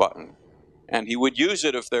pressing the button. And he would use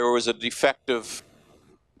it if there was a defective,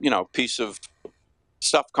 piece of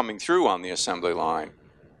stuff coming through on the assembly line.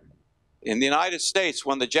 In the United States,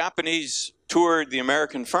 when the Japanese toured the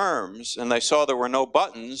American firms and they saw there were no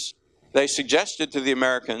buttons, they suggested to the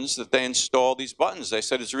Americans that they install these buttons. They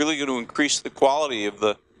said it's really going to increase the quality of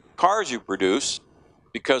the cars you produce,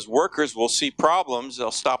 because workers will see problems,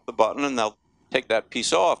 they'll stop the button and they'll take that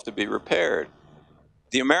piece off to be repaired.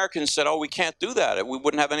 The Americans said, oh, we can't do that. We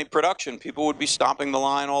wouldn't have any production. People would be stopping the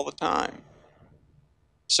line all the time.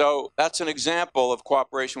 So that's an example of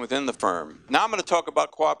cooperation within the firm. Now I'm going to talk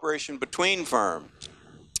about cooperation between firms.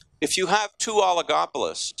 If you have two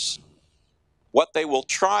oligopolists, what they will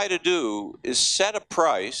try to do is set a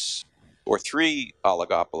price, or three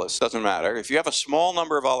oligopolists, doesn't matter. If you have a small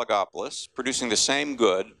number of oligopolists producing the same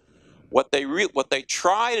good, what they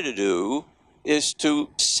try to do is to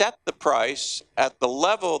set the price at the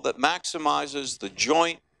level that maximizes the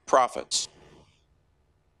joint profits.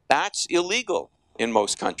 That's illegal in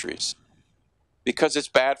most countries because it's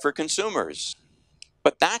bad for consumers.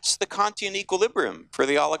 But that's the Kantian equilibrium for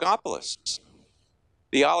the oligopolists.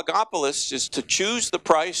 The oligopolist is to choose the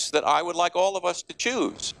price that I would like all of us to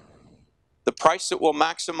choose, the price that will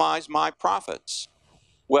maximize my profits.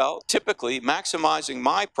 Well, typically, maximizing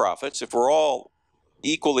my profits, if we're all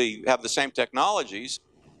equally have the same technologies,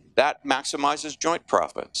 that maximizes joint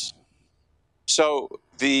profits. So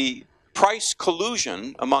the price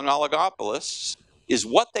collusion among oligopolists is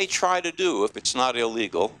what they try to do if it's not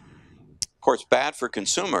illegal. Of course, bad for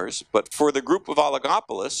consumers, but for the group of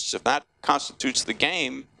oligopolists, if that constitutes the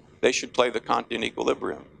game, they should play the Kantian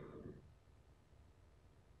equilibrium.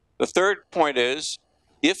 The third point is,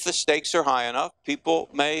 if the stakes are high enough, people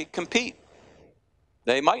may compete.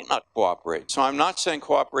 They might not cooperate. So I'm not saying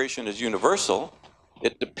cooperation is universal.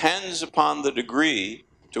 It depends upon the degree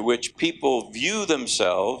to which people view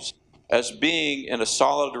themselves as being in a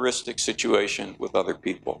solidaristic situation with other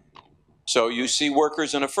people. So you see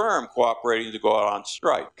workers in a firm cooperating to go out on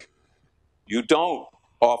strike. You don't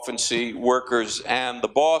often see workers and the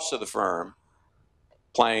boss of the firm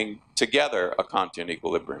playing together a Kantian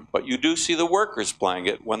equilibrium, but you do see the workers playing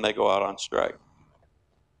it when they go out on strike.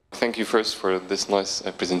 Thank you first for this nice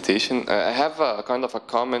presentation. I have a kind of a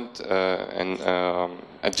comment and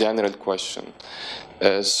a general question.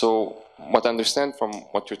 So what I understand from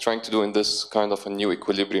what you're trying to do in this kind of a new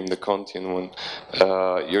equilibrium, the Kantian one,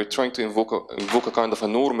 you're trying to invoke a kind of a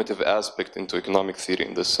normative aspect into economic theory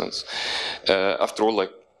in this sense. After all,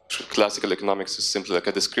 like, classical economics is simply like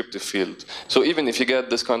a descriptive field. So even if you get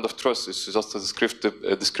this kind of trust, it's just a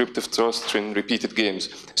descriptive trust in repeated games,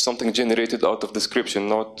 something generated out of description,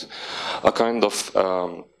 not a kind of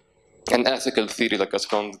an ethical theory like as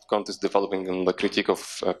Kant is developing in the critique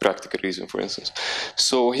of practical reason, for instance.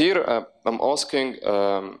 So here I'm asking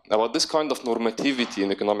about this kind of normativity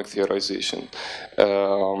in economic theorization.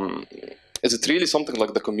 Is it really something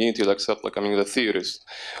like the community will accept, like, I mean, the theorist?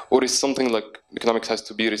 Or is something like economics has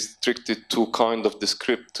to be restricted to kind of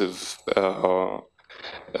descriptive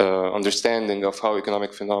understanding of how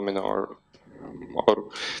economic phenomena are, or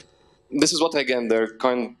this is what, again, they're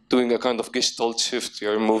doing a kind of gestalt shift.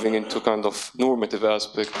 You're moving into kind of normative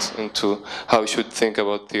aspects into how you should think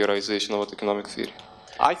about theorization about economic theory.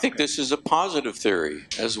 I think this is a positive theory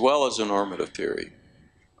as well as a normative theory.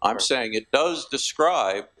 I'm saying it does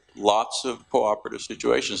describe lots of cooperative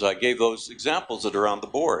situations. I gave those examples that are on the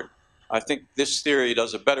board. I think this theory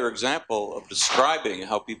does a better example of describing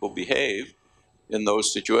how people behave in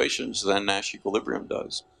those situations than Nash equilibrium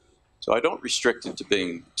does. So I don't restrict it to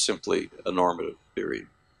being simply a normative theory.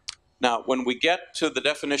 Now, when we get to the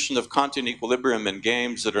definition of Kantian equilibrium in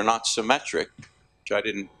games that are not symmetric, which I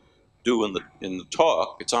didn't do in the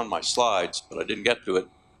talk, it's on my slides, but I didn't get to it,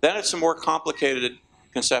 then it's a more complicated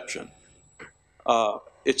conception.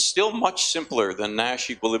 It's still much simpler than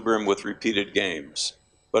Nash equilibrium with repeated games,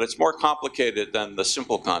 but it's more complicated than the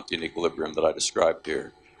simple Kantian equilibrium that I described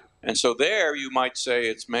here. And so there you might say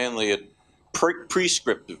it's mainly a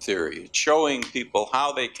prescriptive theory. It's showing people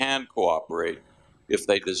how they can cooperate if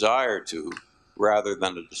they desire to, rather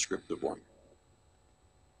than a descriptive one.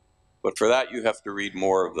 But for that, you have to read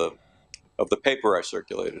more of the paper I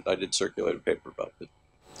circulated. I did circulate a paper about it.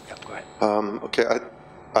 Yeah, go ahead. Okay,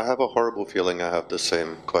 I have a horrible feeling I have the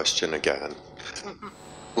same question again.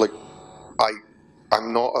 Like,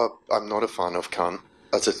 I'm not a fan of Kant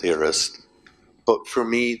as a theorist, but for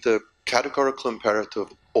me, the categorical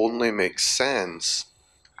imperative only makes sense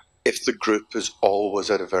if the group is always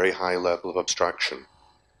at a very high level of abstraction.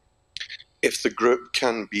 If the group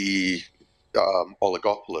can be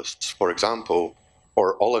oligopolists, for example,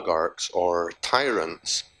 or oligarchs or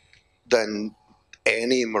tyrants, then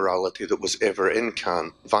any morality that was ever in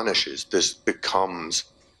Kant vanishes. This becomes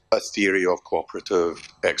a theory of cooperative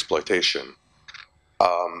exploitation.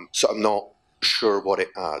 So I'm not sure what it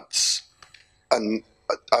adds. And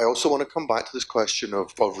I also want to come back to this question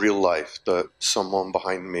of real life that someone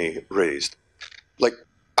behind me raised. Like,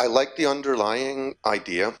 I like the underlying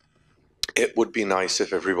idea. It would be nice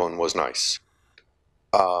if everyone was nice.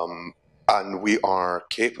 And we are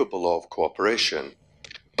capable of cooperation.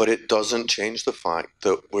 But it doesn't change the fact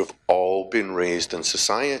that we've all been raised in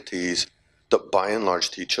societies that by and large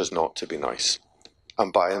teach us not to be nice,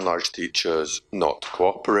 and by and large teach us not to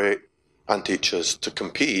cooperate, and teach us to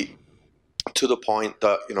compete, to the point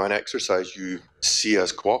that, you know, an exercise you see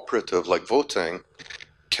as cooperative, like voting,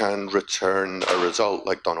 can return a result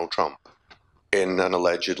like Donald Trump in an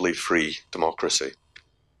allegedly free democracy.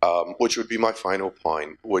 Which would be my final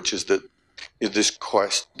point, which is that this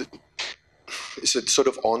question, it's a sort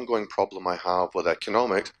of ongoing problem I have with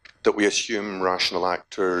economics, that we assume rational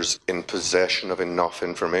actors in possession of enough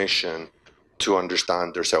information to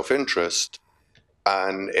understand their self-interest,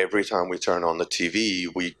 and every time we turn on the TV,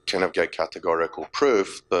 we kind of get categorical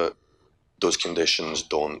proof that those conditions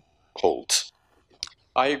don't hold.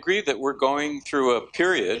 I agree that we're going through a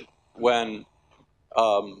period when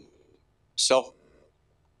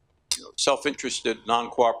self-interested,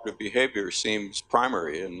 non-cooperative behavior seems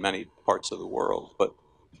primary in many parts of the world, but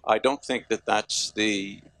I don't think that that's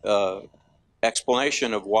the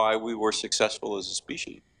explanation of why we were successful as a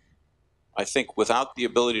species. I think without the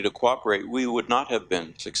ability to cooperate, we would not have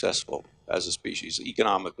been successful as a species,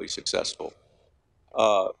 economically successful.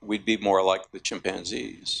 We'd be more like the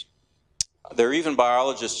chimpanzees. There are even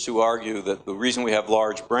biologists who argue that the reason we have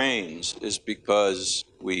large brains is because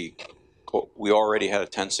we already had a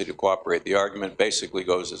tendency to cooperate. The argument basically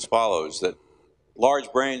goes as follows, that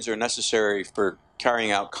large brains are necessary for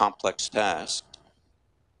carrying out complex tasks.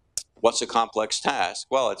 What's a complex task?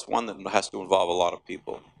 Well, it's one that has to involve a lot of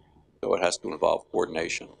people, so it has to involve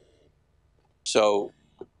coordination. So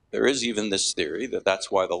there is even this theory that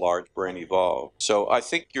that's why the large brain evolved. So I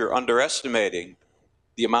think you're underestimating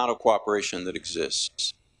the amount of cooperation that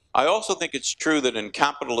exists. I also think it's true that in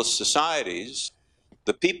capitalist societies,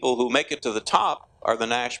 the people who make it to the top are the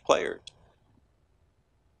Nash players.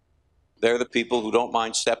 They're the people who don't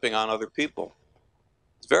mind stepping on other people.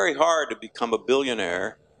 It's very hard to become a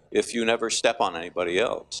billionaire if you never step on anybody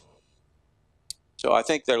else. So I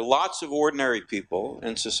think there are lots of ordinary people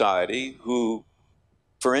in society who,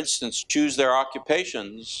 for instance, choose their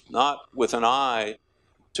occupations not with an eye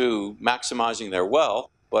to maximizing their wealth,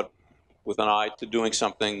 but with an eye to doing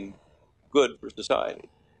something good for society.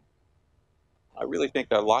 I really think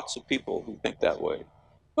there are lots of people who think that way.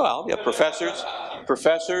 Well, yeah,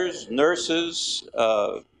 professors, nurses,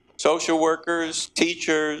 social workers,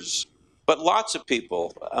 teachers, but lots of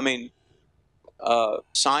people. I mean,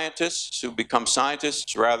 scientists who become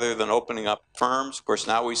scientists rather than opening up firms. Of course,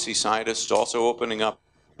 now we see scientists also opening up,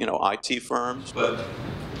 IT firms. But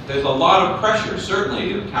there's a lot of pressure,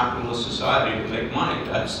 certainly, in capitalist society to make money.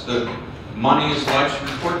 Money is life's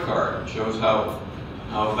report card. It shows how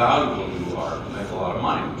valuable you are. To make a lot of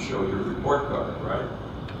money, you show your report card, right?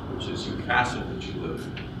 Which is your castle that you live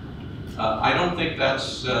in. I don't think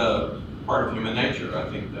that's part of human nature. I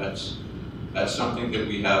think that's something that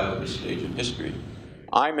we have at this stage in history.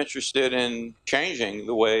 I'm interested in changing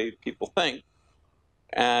the way people think,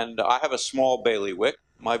 and I have a small bailiwick.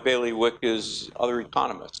 My bailiwick is other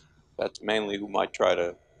economists. That's mainly whom I try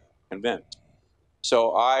to convince.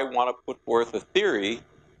 So I want to put forth a theory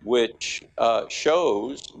which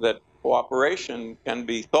shows that cooperation can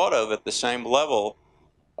be thought of at the same level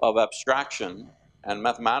of abstraction and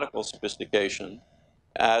mathematical sophistication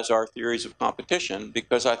as our theories of competition,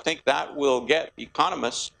 because I think that will get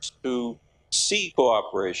economists to see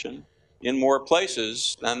cooperation in more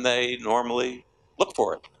places than they normally look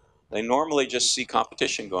for it. They normally just see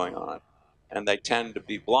competition going on, and they tend to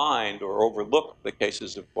be blind or overlook the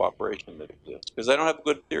cases of cooperation that exist because they don't have a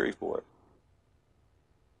good theory for it.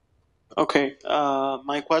 Okay,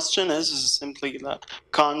 my question is simply that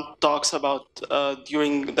Kant talks about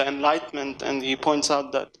during the Enlightenment, and he points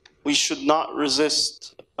out that we should not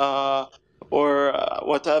resist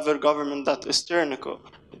whatever government that is tyrannical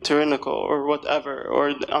or whatever, or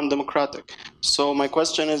undemocratic. So my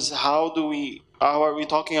question is, how are we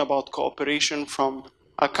talking about cooperation from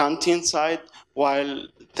a Kantian side, while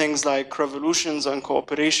things like revolutions and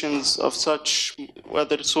cooperations of such,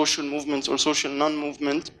 whether social movements or social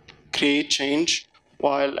non-movement, create change,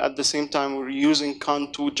 while at the same time we're using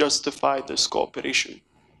Kant to justify this cooperation?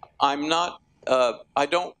 I'm not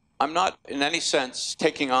in any sense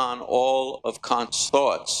taking on all of Kant's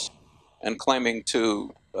thoughts and claiming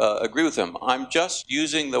to agree with him. I'm just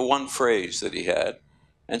using the one phrase that he had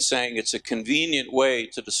and saying it's a convenient way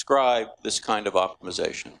to describe this kind of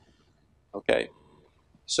optimization. Okay,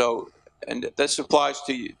 so, and this applies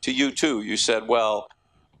to you too. You said, well,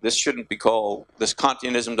 this shouldn't be called, this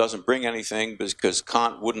Kantianism doesn't bring anything because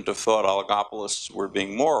Kant wouldn't have thought oligopolists were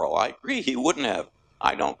being moral. I agree, he wouldn't have.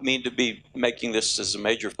 I don't mean to be making this as a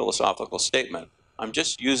major philosophical statement. I'm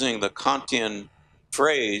just using the Kantian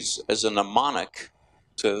phrase as a mnemonic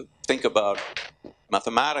to think about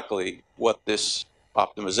mathematically what this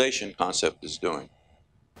optimization concept is doing.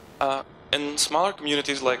 In smaller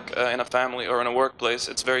communities, like in a family or in a workplace,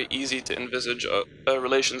 it's very easy to envisage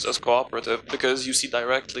relations as cooperative because you see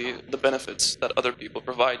directly the benefits that other people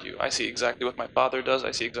provide you. I see exactly what my father does,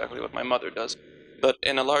 I see exactly what my mother does. But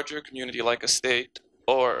in a larger community like a state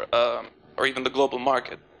or even the global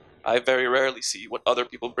market, I very rarely see what other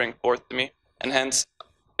people bring forth to me, and hence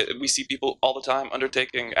we see people all the time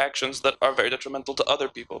undertaking actions that are very detrimental to other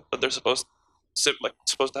people, but they're supposed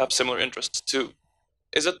to have similar interests too.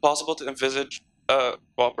 Is it possible to envisage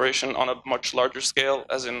cooperation on a much larger scale,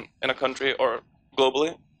 as in a country or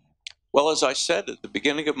globally? Well, as I said at the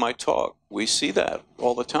beginning of my talk, we see that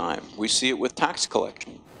all the time. We see it with tax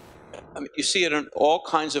collection. I mean, you see it in all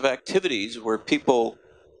kinds of activities where people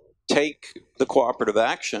take the cooperative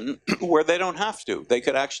action where they don't have to. They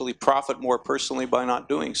could actually profit more personally by not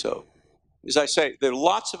doing so. As I say, there are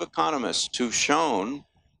lots of economists who've shown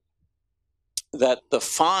that the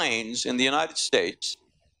fines in the United States,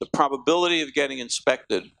 the probability of getting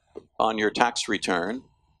inspected on your tax return,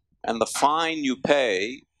 and the fine you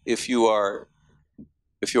pay if you are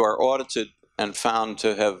audited and found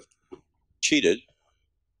to have cheated,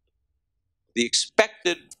 the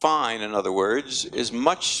expected fine, in other words, is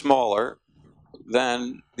much smaller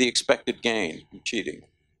than the expected gain from cheating.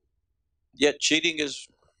 Yet cheating is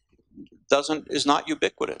not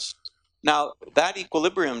ubiquitous. Now, that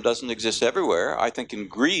equilibrium doesn't exist everywhere. I think in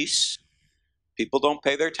Greece, people don't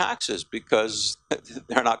pay their taxes because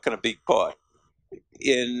they're not going to be caught.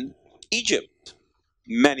 In Egypt,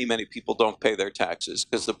 many, many people don't pay their taxes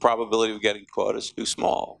because the probability of getting caught is too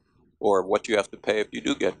small, or what you have to pay if you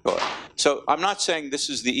do get caught. So I'm not saying this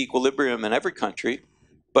is the equilibrium in every country,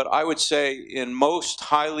 But I would say in most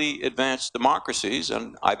highly advanced democracies,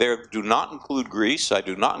 and I there do not include Greece, I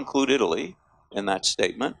do not include Italy in that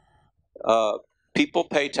statement, people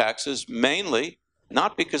pay taxes mainly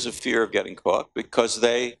not because of fear of getting caught, because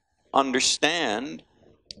they understand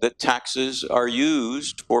that taxes are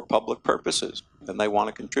used for public purposes and they want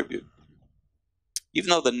to contribute. Even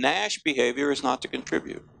though the Nash behavior is not to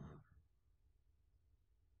contribute.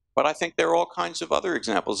 But I think there are all kinds of other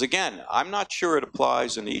examples. Again, I'm not sure it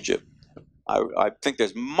applies in Egypt. I think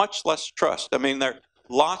there's much less trust. I mean, there are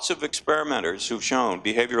lots of experimenters who've shown,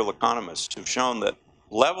 behavioral economists who've shown that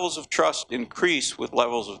levels of trust increase with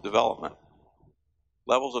levels of development.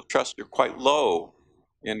 Levels of trust are quite low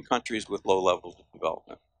in countries with low levels of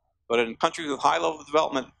development. But in countries with high levels of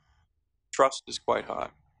development, trust is quite high.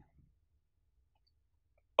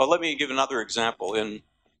 Oh, let me give another example.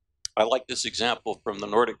 I like this example from the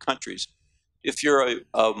Nordic countries. If you're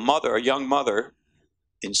a young mother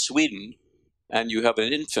in Sweden, and you have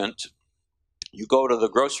an infant, you go to the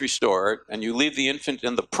grocery store and you leave the infant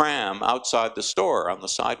in the pram outside the store on the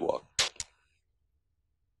sidewalk.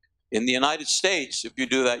 In the United States, if you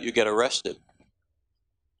do that, you get arrested.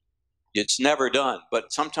 It's never done,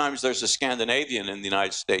 but sometimes there's a Scandinavian in the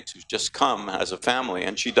United States who's just come as a family,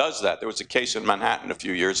 and she does that. There was a case in Manhattan a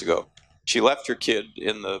few years ago. She left her kid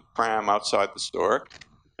in the pram outside the store,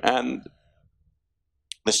 and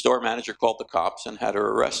the store manager called the cops and had her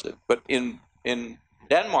arrested. But in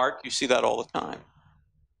Denmark, you see that all the time.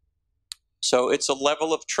 So it's a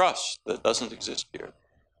level of trust that doesn't exist here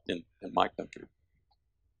in my country.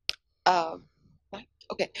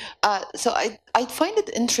 Okay, so I find it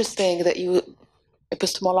interesting that you,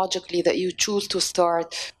 epistemologically, that you choose to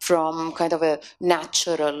start from kind of a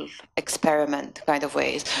natural experiment kind of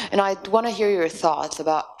ways. And I want to hear your thoughts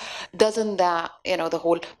about, doesn't that, the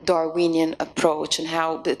whole Darwinian approach and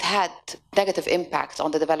how it had negative impacts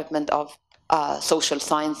on the development of social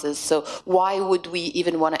sciences. So why would we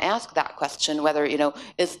even want to ask that question, whether,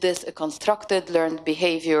 is this a constructed learned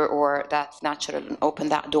behavior or that's natural, and open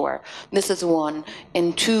that door? This is one.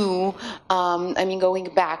 And two,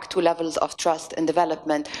 going back to levels of trust and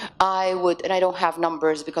development, I would, and I don't have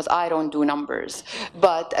numbers because I don't do numbers,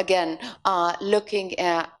 but again, looking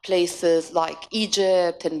at places like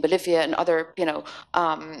Egypt and Bolivia and other,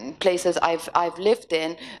 places I've lived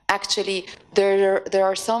in, actually there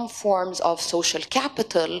are some forms of social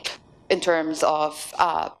capital in terms of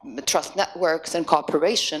trust networks and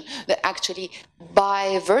cooperation that actually,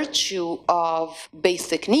 by virtue of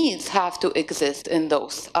basic needs, have to exist in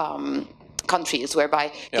those countries,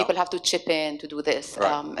 whereby people have to chip in to do this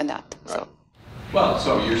and that. Right. So. Well,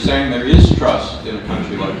 so you're saying there is trust in a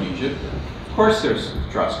country like Egypt. Of course there's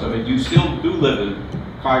trust. I mean, you still do live in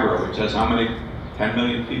Cairo, which has how many? 10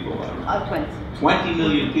 million people? 20. 20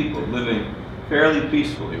 million people living fairly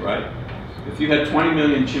peacefully, right? If you had 20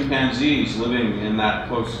 million chimpanzees living in that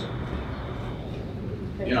close,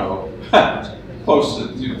 close to,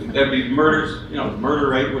 there'd be murders, murder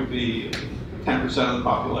rate would be 10% of the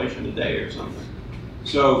population a day or something.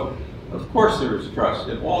 So, of course there is trust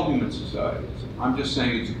in all human societies. I'm just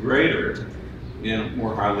saying it's greater in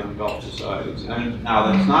more highly developed societies. And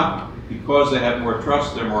now that's not because they have more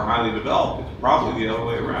trust, they're more highly developed. It's probably the other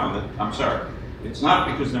way around. I'm sorry. It's not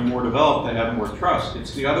because they're more developed, they have more trust.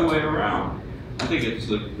 It's the other way around. I think it's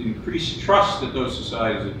the increased trust that those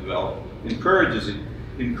societies have developed encourages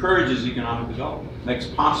economic development, makes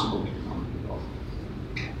possible economic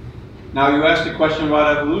development. Now, you asked a question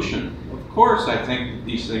about evolution. Of course, I think that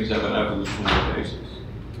these things have an evolutionary basis.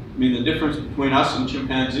 I mean, the difference between us and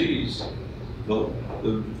chimpanzees, the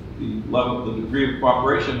level, the degree of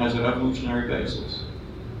cooperation has an evolutionary basis.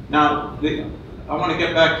 Now, I want to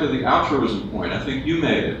get back to the altruism point. I think you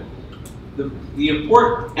made it. The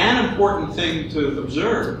important thing to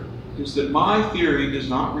observe is that my theory does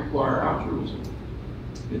not require altruism.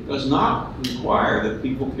 It does not require that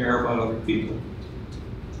people care about other people.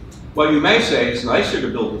 Well, you may say it's nicer to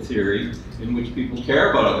build a theory in which people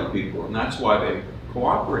care about other people, and that's why they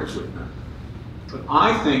cooperate with them. But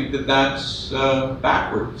I think that that's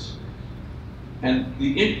backwards. And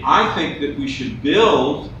I think that we should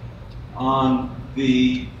build on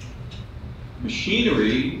the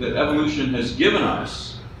machinery that evolution has given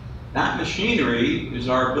us. That machinery is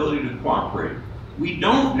our ability to cooperate. We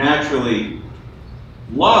don't naturally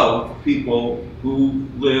love people who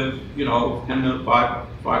live,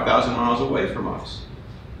 5,000 miles away from us.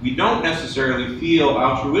 We don't necessarily feel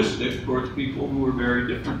altruistic towards people who are very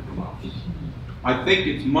different from us. I think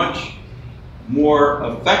it's much more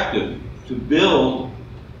effective to build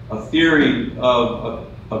a theory of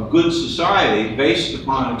a good society based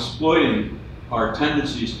upon exploiting our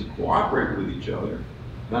tendencies to cooperate with each other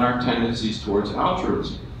than our tendencies towards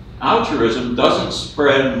altruism. Altruism doesn't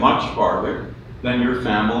spread much farther than your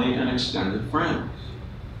family and extended friends.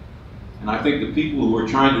 And I think the people who are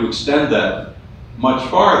trying to extend that much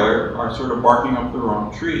farther are sort of barking up the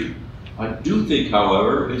wrong tree. I do think,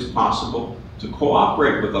 however, it's possible to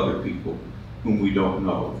cooperate with other people whom we don't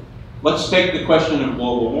know. Let's take the question of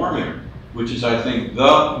global warming, which is, I think,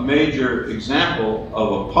 the major example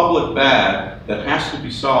of a public bad that has to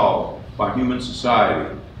be solved by human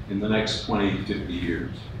society in the next 20, 50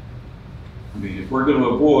 years. I mean, if we're going to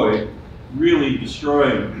avoid really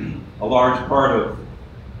destroying a large part of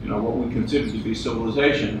what we consider to be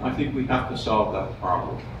civilization, I think we have to solve that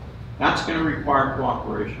problem. That's going to require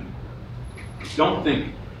cooperation. I don't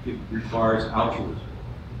think it requires altruism.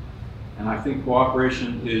 And I think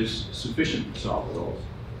cooperation is sufficient to solve it also.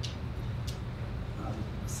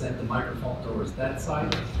 Set the microphone towards that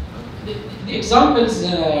side. The examples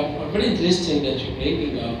are very interesting that you're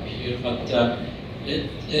bringing up here, but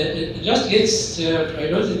it just gets, I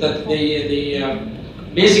noticed that they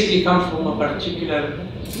basically come from a particular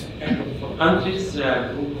kind of countries,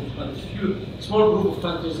 a small group of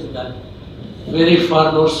countries in that very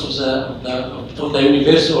far north of the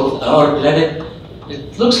universe or our planet.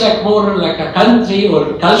 It looks like more like a country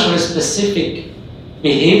or culture specific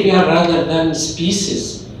behavior rather than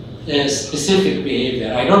species specific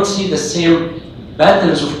behavior. I don't see the same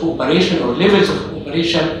patterns of cooperation or levels of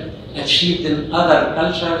cooperation achieved in other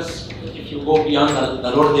cultures if you go beyond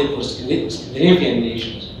the Nordic or Scandinavian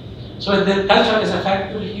nations. So the culture is a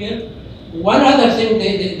factor here. One other thing,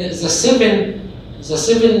 the seven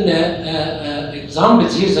examples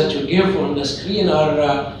here that you give on the screen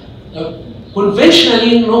are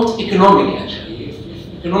conventionally not economic, actually. If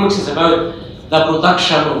economics is about the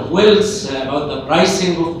production of wealth, about the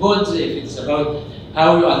pricing of goods, if it's about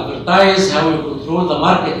how you advertise, how you control the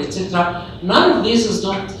market, etc. None of this is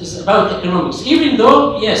about economics, even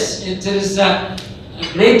though, yes, there is a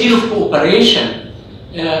great deal of cooperation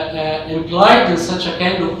implied in such a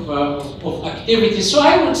kind of activity. So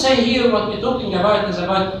I would say here what we're talking about is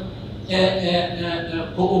about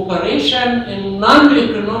cooperation in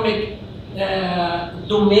non-economic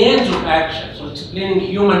domains of action. So explaining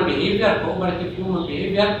human behavior, cooperative human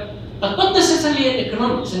behavior, but not necessarily in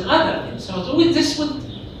economics, in other things. So this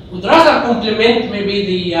would rather complement maybe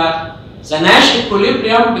the Nash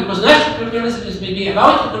equilibrium, because Nash equilibrium is maybe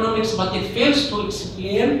about economics, but it fails to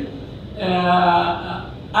explain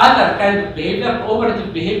other kind of behavior,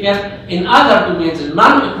 cooperative behavior in other domains, in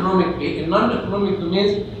non-economic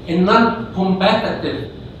domains, in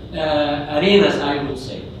non-competitive arenas, I would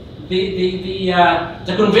say.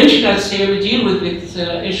 The conventional say we deal with this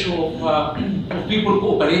issue of people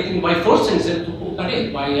cooperating by forcing them to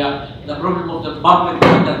cooperate, by the problem of the public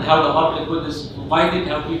good and how the public good is provided,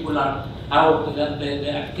 how people are, how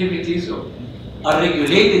the activities are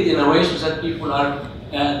regulated in a way so that people are,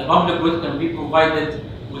 the public good can be provided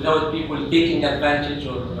without people taking advantage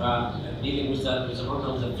or dealing with the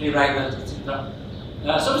problem of the free riders, etc.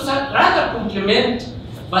 So it's a rather complement,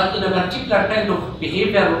 but in a particular kind of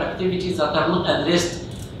behavior or activities that are not addressed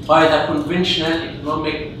by the conventional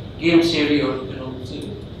economic game theory or economic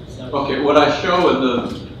theory. Okay, what I show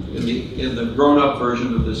in the grown-up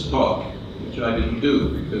version of this talk, which I didn't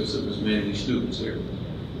do because it was mainly students here,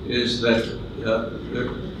 is that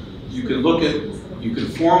you can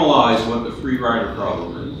formalize what the free rider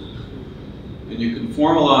problem is, and you can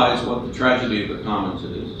formalize what the tragedy of the commons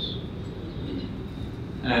is.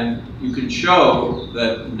 And you can show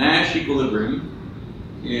that Nash equilibrium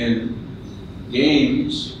in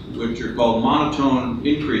games which are called monotone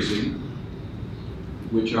increasing,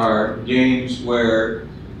 which are games where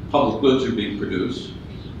public goods are being produced.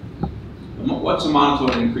 What's a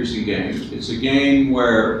monotone increasing game? It's a game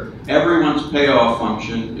where everyone's payoff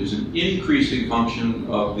function is an increasing function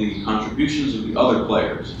of the contributions of the other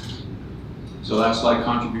players. So that's like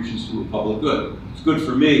contributions to a public good. It's good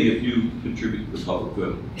for me if you contribute to the public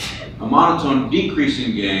good. A monotone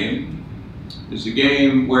decreasing game is a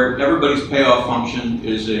game where everybody's payoff function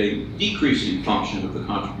is a decreasing function of the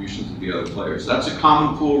contributions of the other players. That's a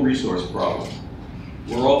common pool resource problem.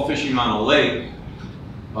 We're all fishing on a lake.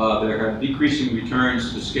 There are decreasing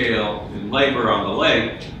returns to scale in labor on the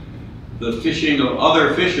lake. The fishing of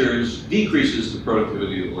other fishers decreases the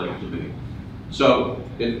productivity of the lake to me. So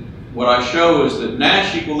what I show is that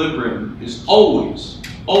Nash equilibrium is always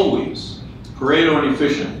Pareto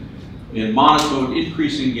inefficient in monotone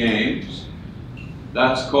increasing games.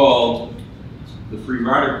 That's called the free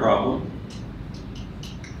rider problem.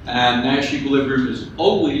 And Nash equilibrium is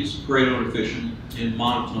always Pareto inefficient in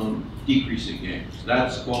monotone decreasing games.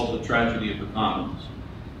 That's called the tragedy of the commons.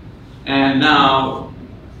 And now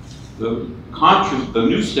the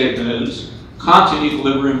new statement is constant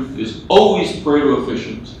equilibrium is always Pareto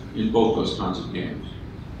efficient in both those kinds of games.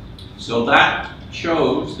 So that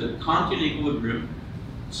shows that constant equilibrium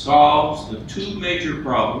solves the two major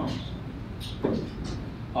problems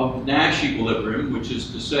of Nash equilibrium, which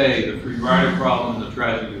is to say the free rider problem and the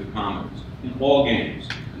tragedy of the commons, in all games.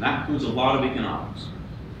 And that includes a lot of economics.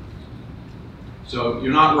 So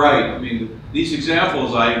you're not right. I mean, these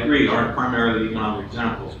examples, I agree, aren't primarily economic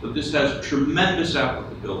examples, but this has tremendous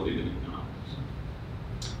applicability to economics.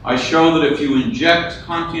 I show that if you inject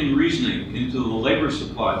Kantian reasoning into the labor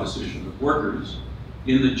supply decision of workers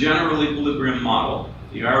in the general equilibrium model,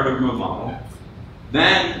 the Arrow-Roemer model,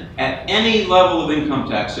 then at any level of income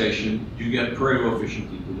taxation, you get Pareto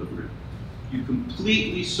efficient equilibrium. You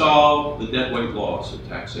completely solve the deadweight loss of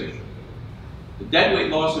taxation. The deadweight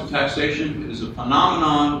loss of taxation is a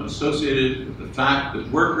phenomenon associated with the fact that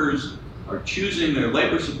workers are choosing their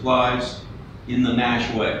labor supplies in the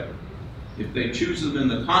Nash way. If they choose them in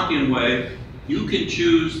the Kantian way, you can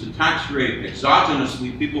choose the tax rate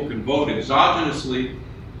exogenously. People can vote exogenously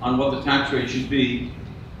on what the tax rate should be,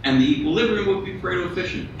 and the equilibrium would be Pareto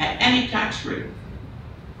efficient at any tax rate,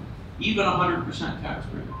 even 100% tax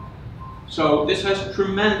rate. So this has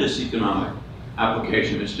tremendous economic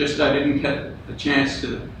application. It's just I didn't get a chance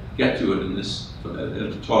to get to it in this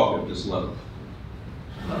talk at this level.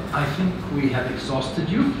 I think we have exhausted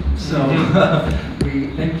you, so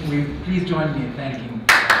please join me in thanking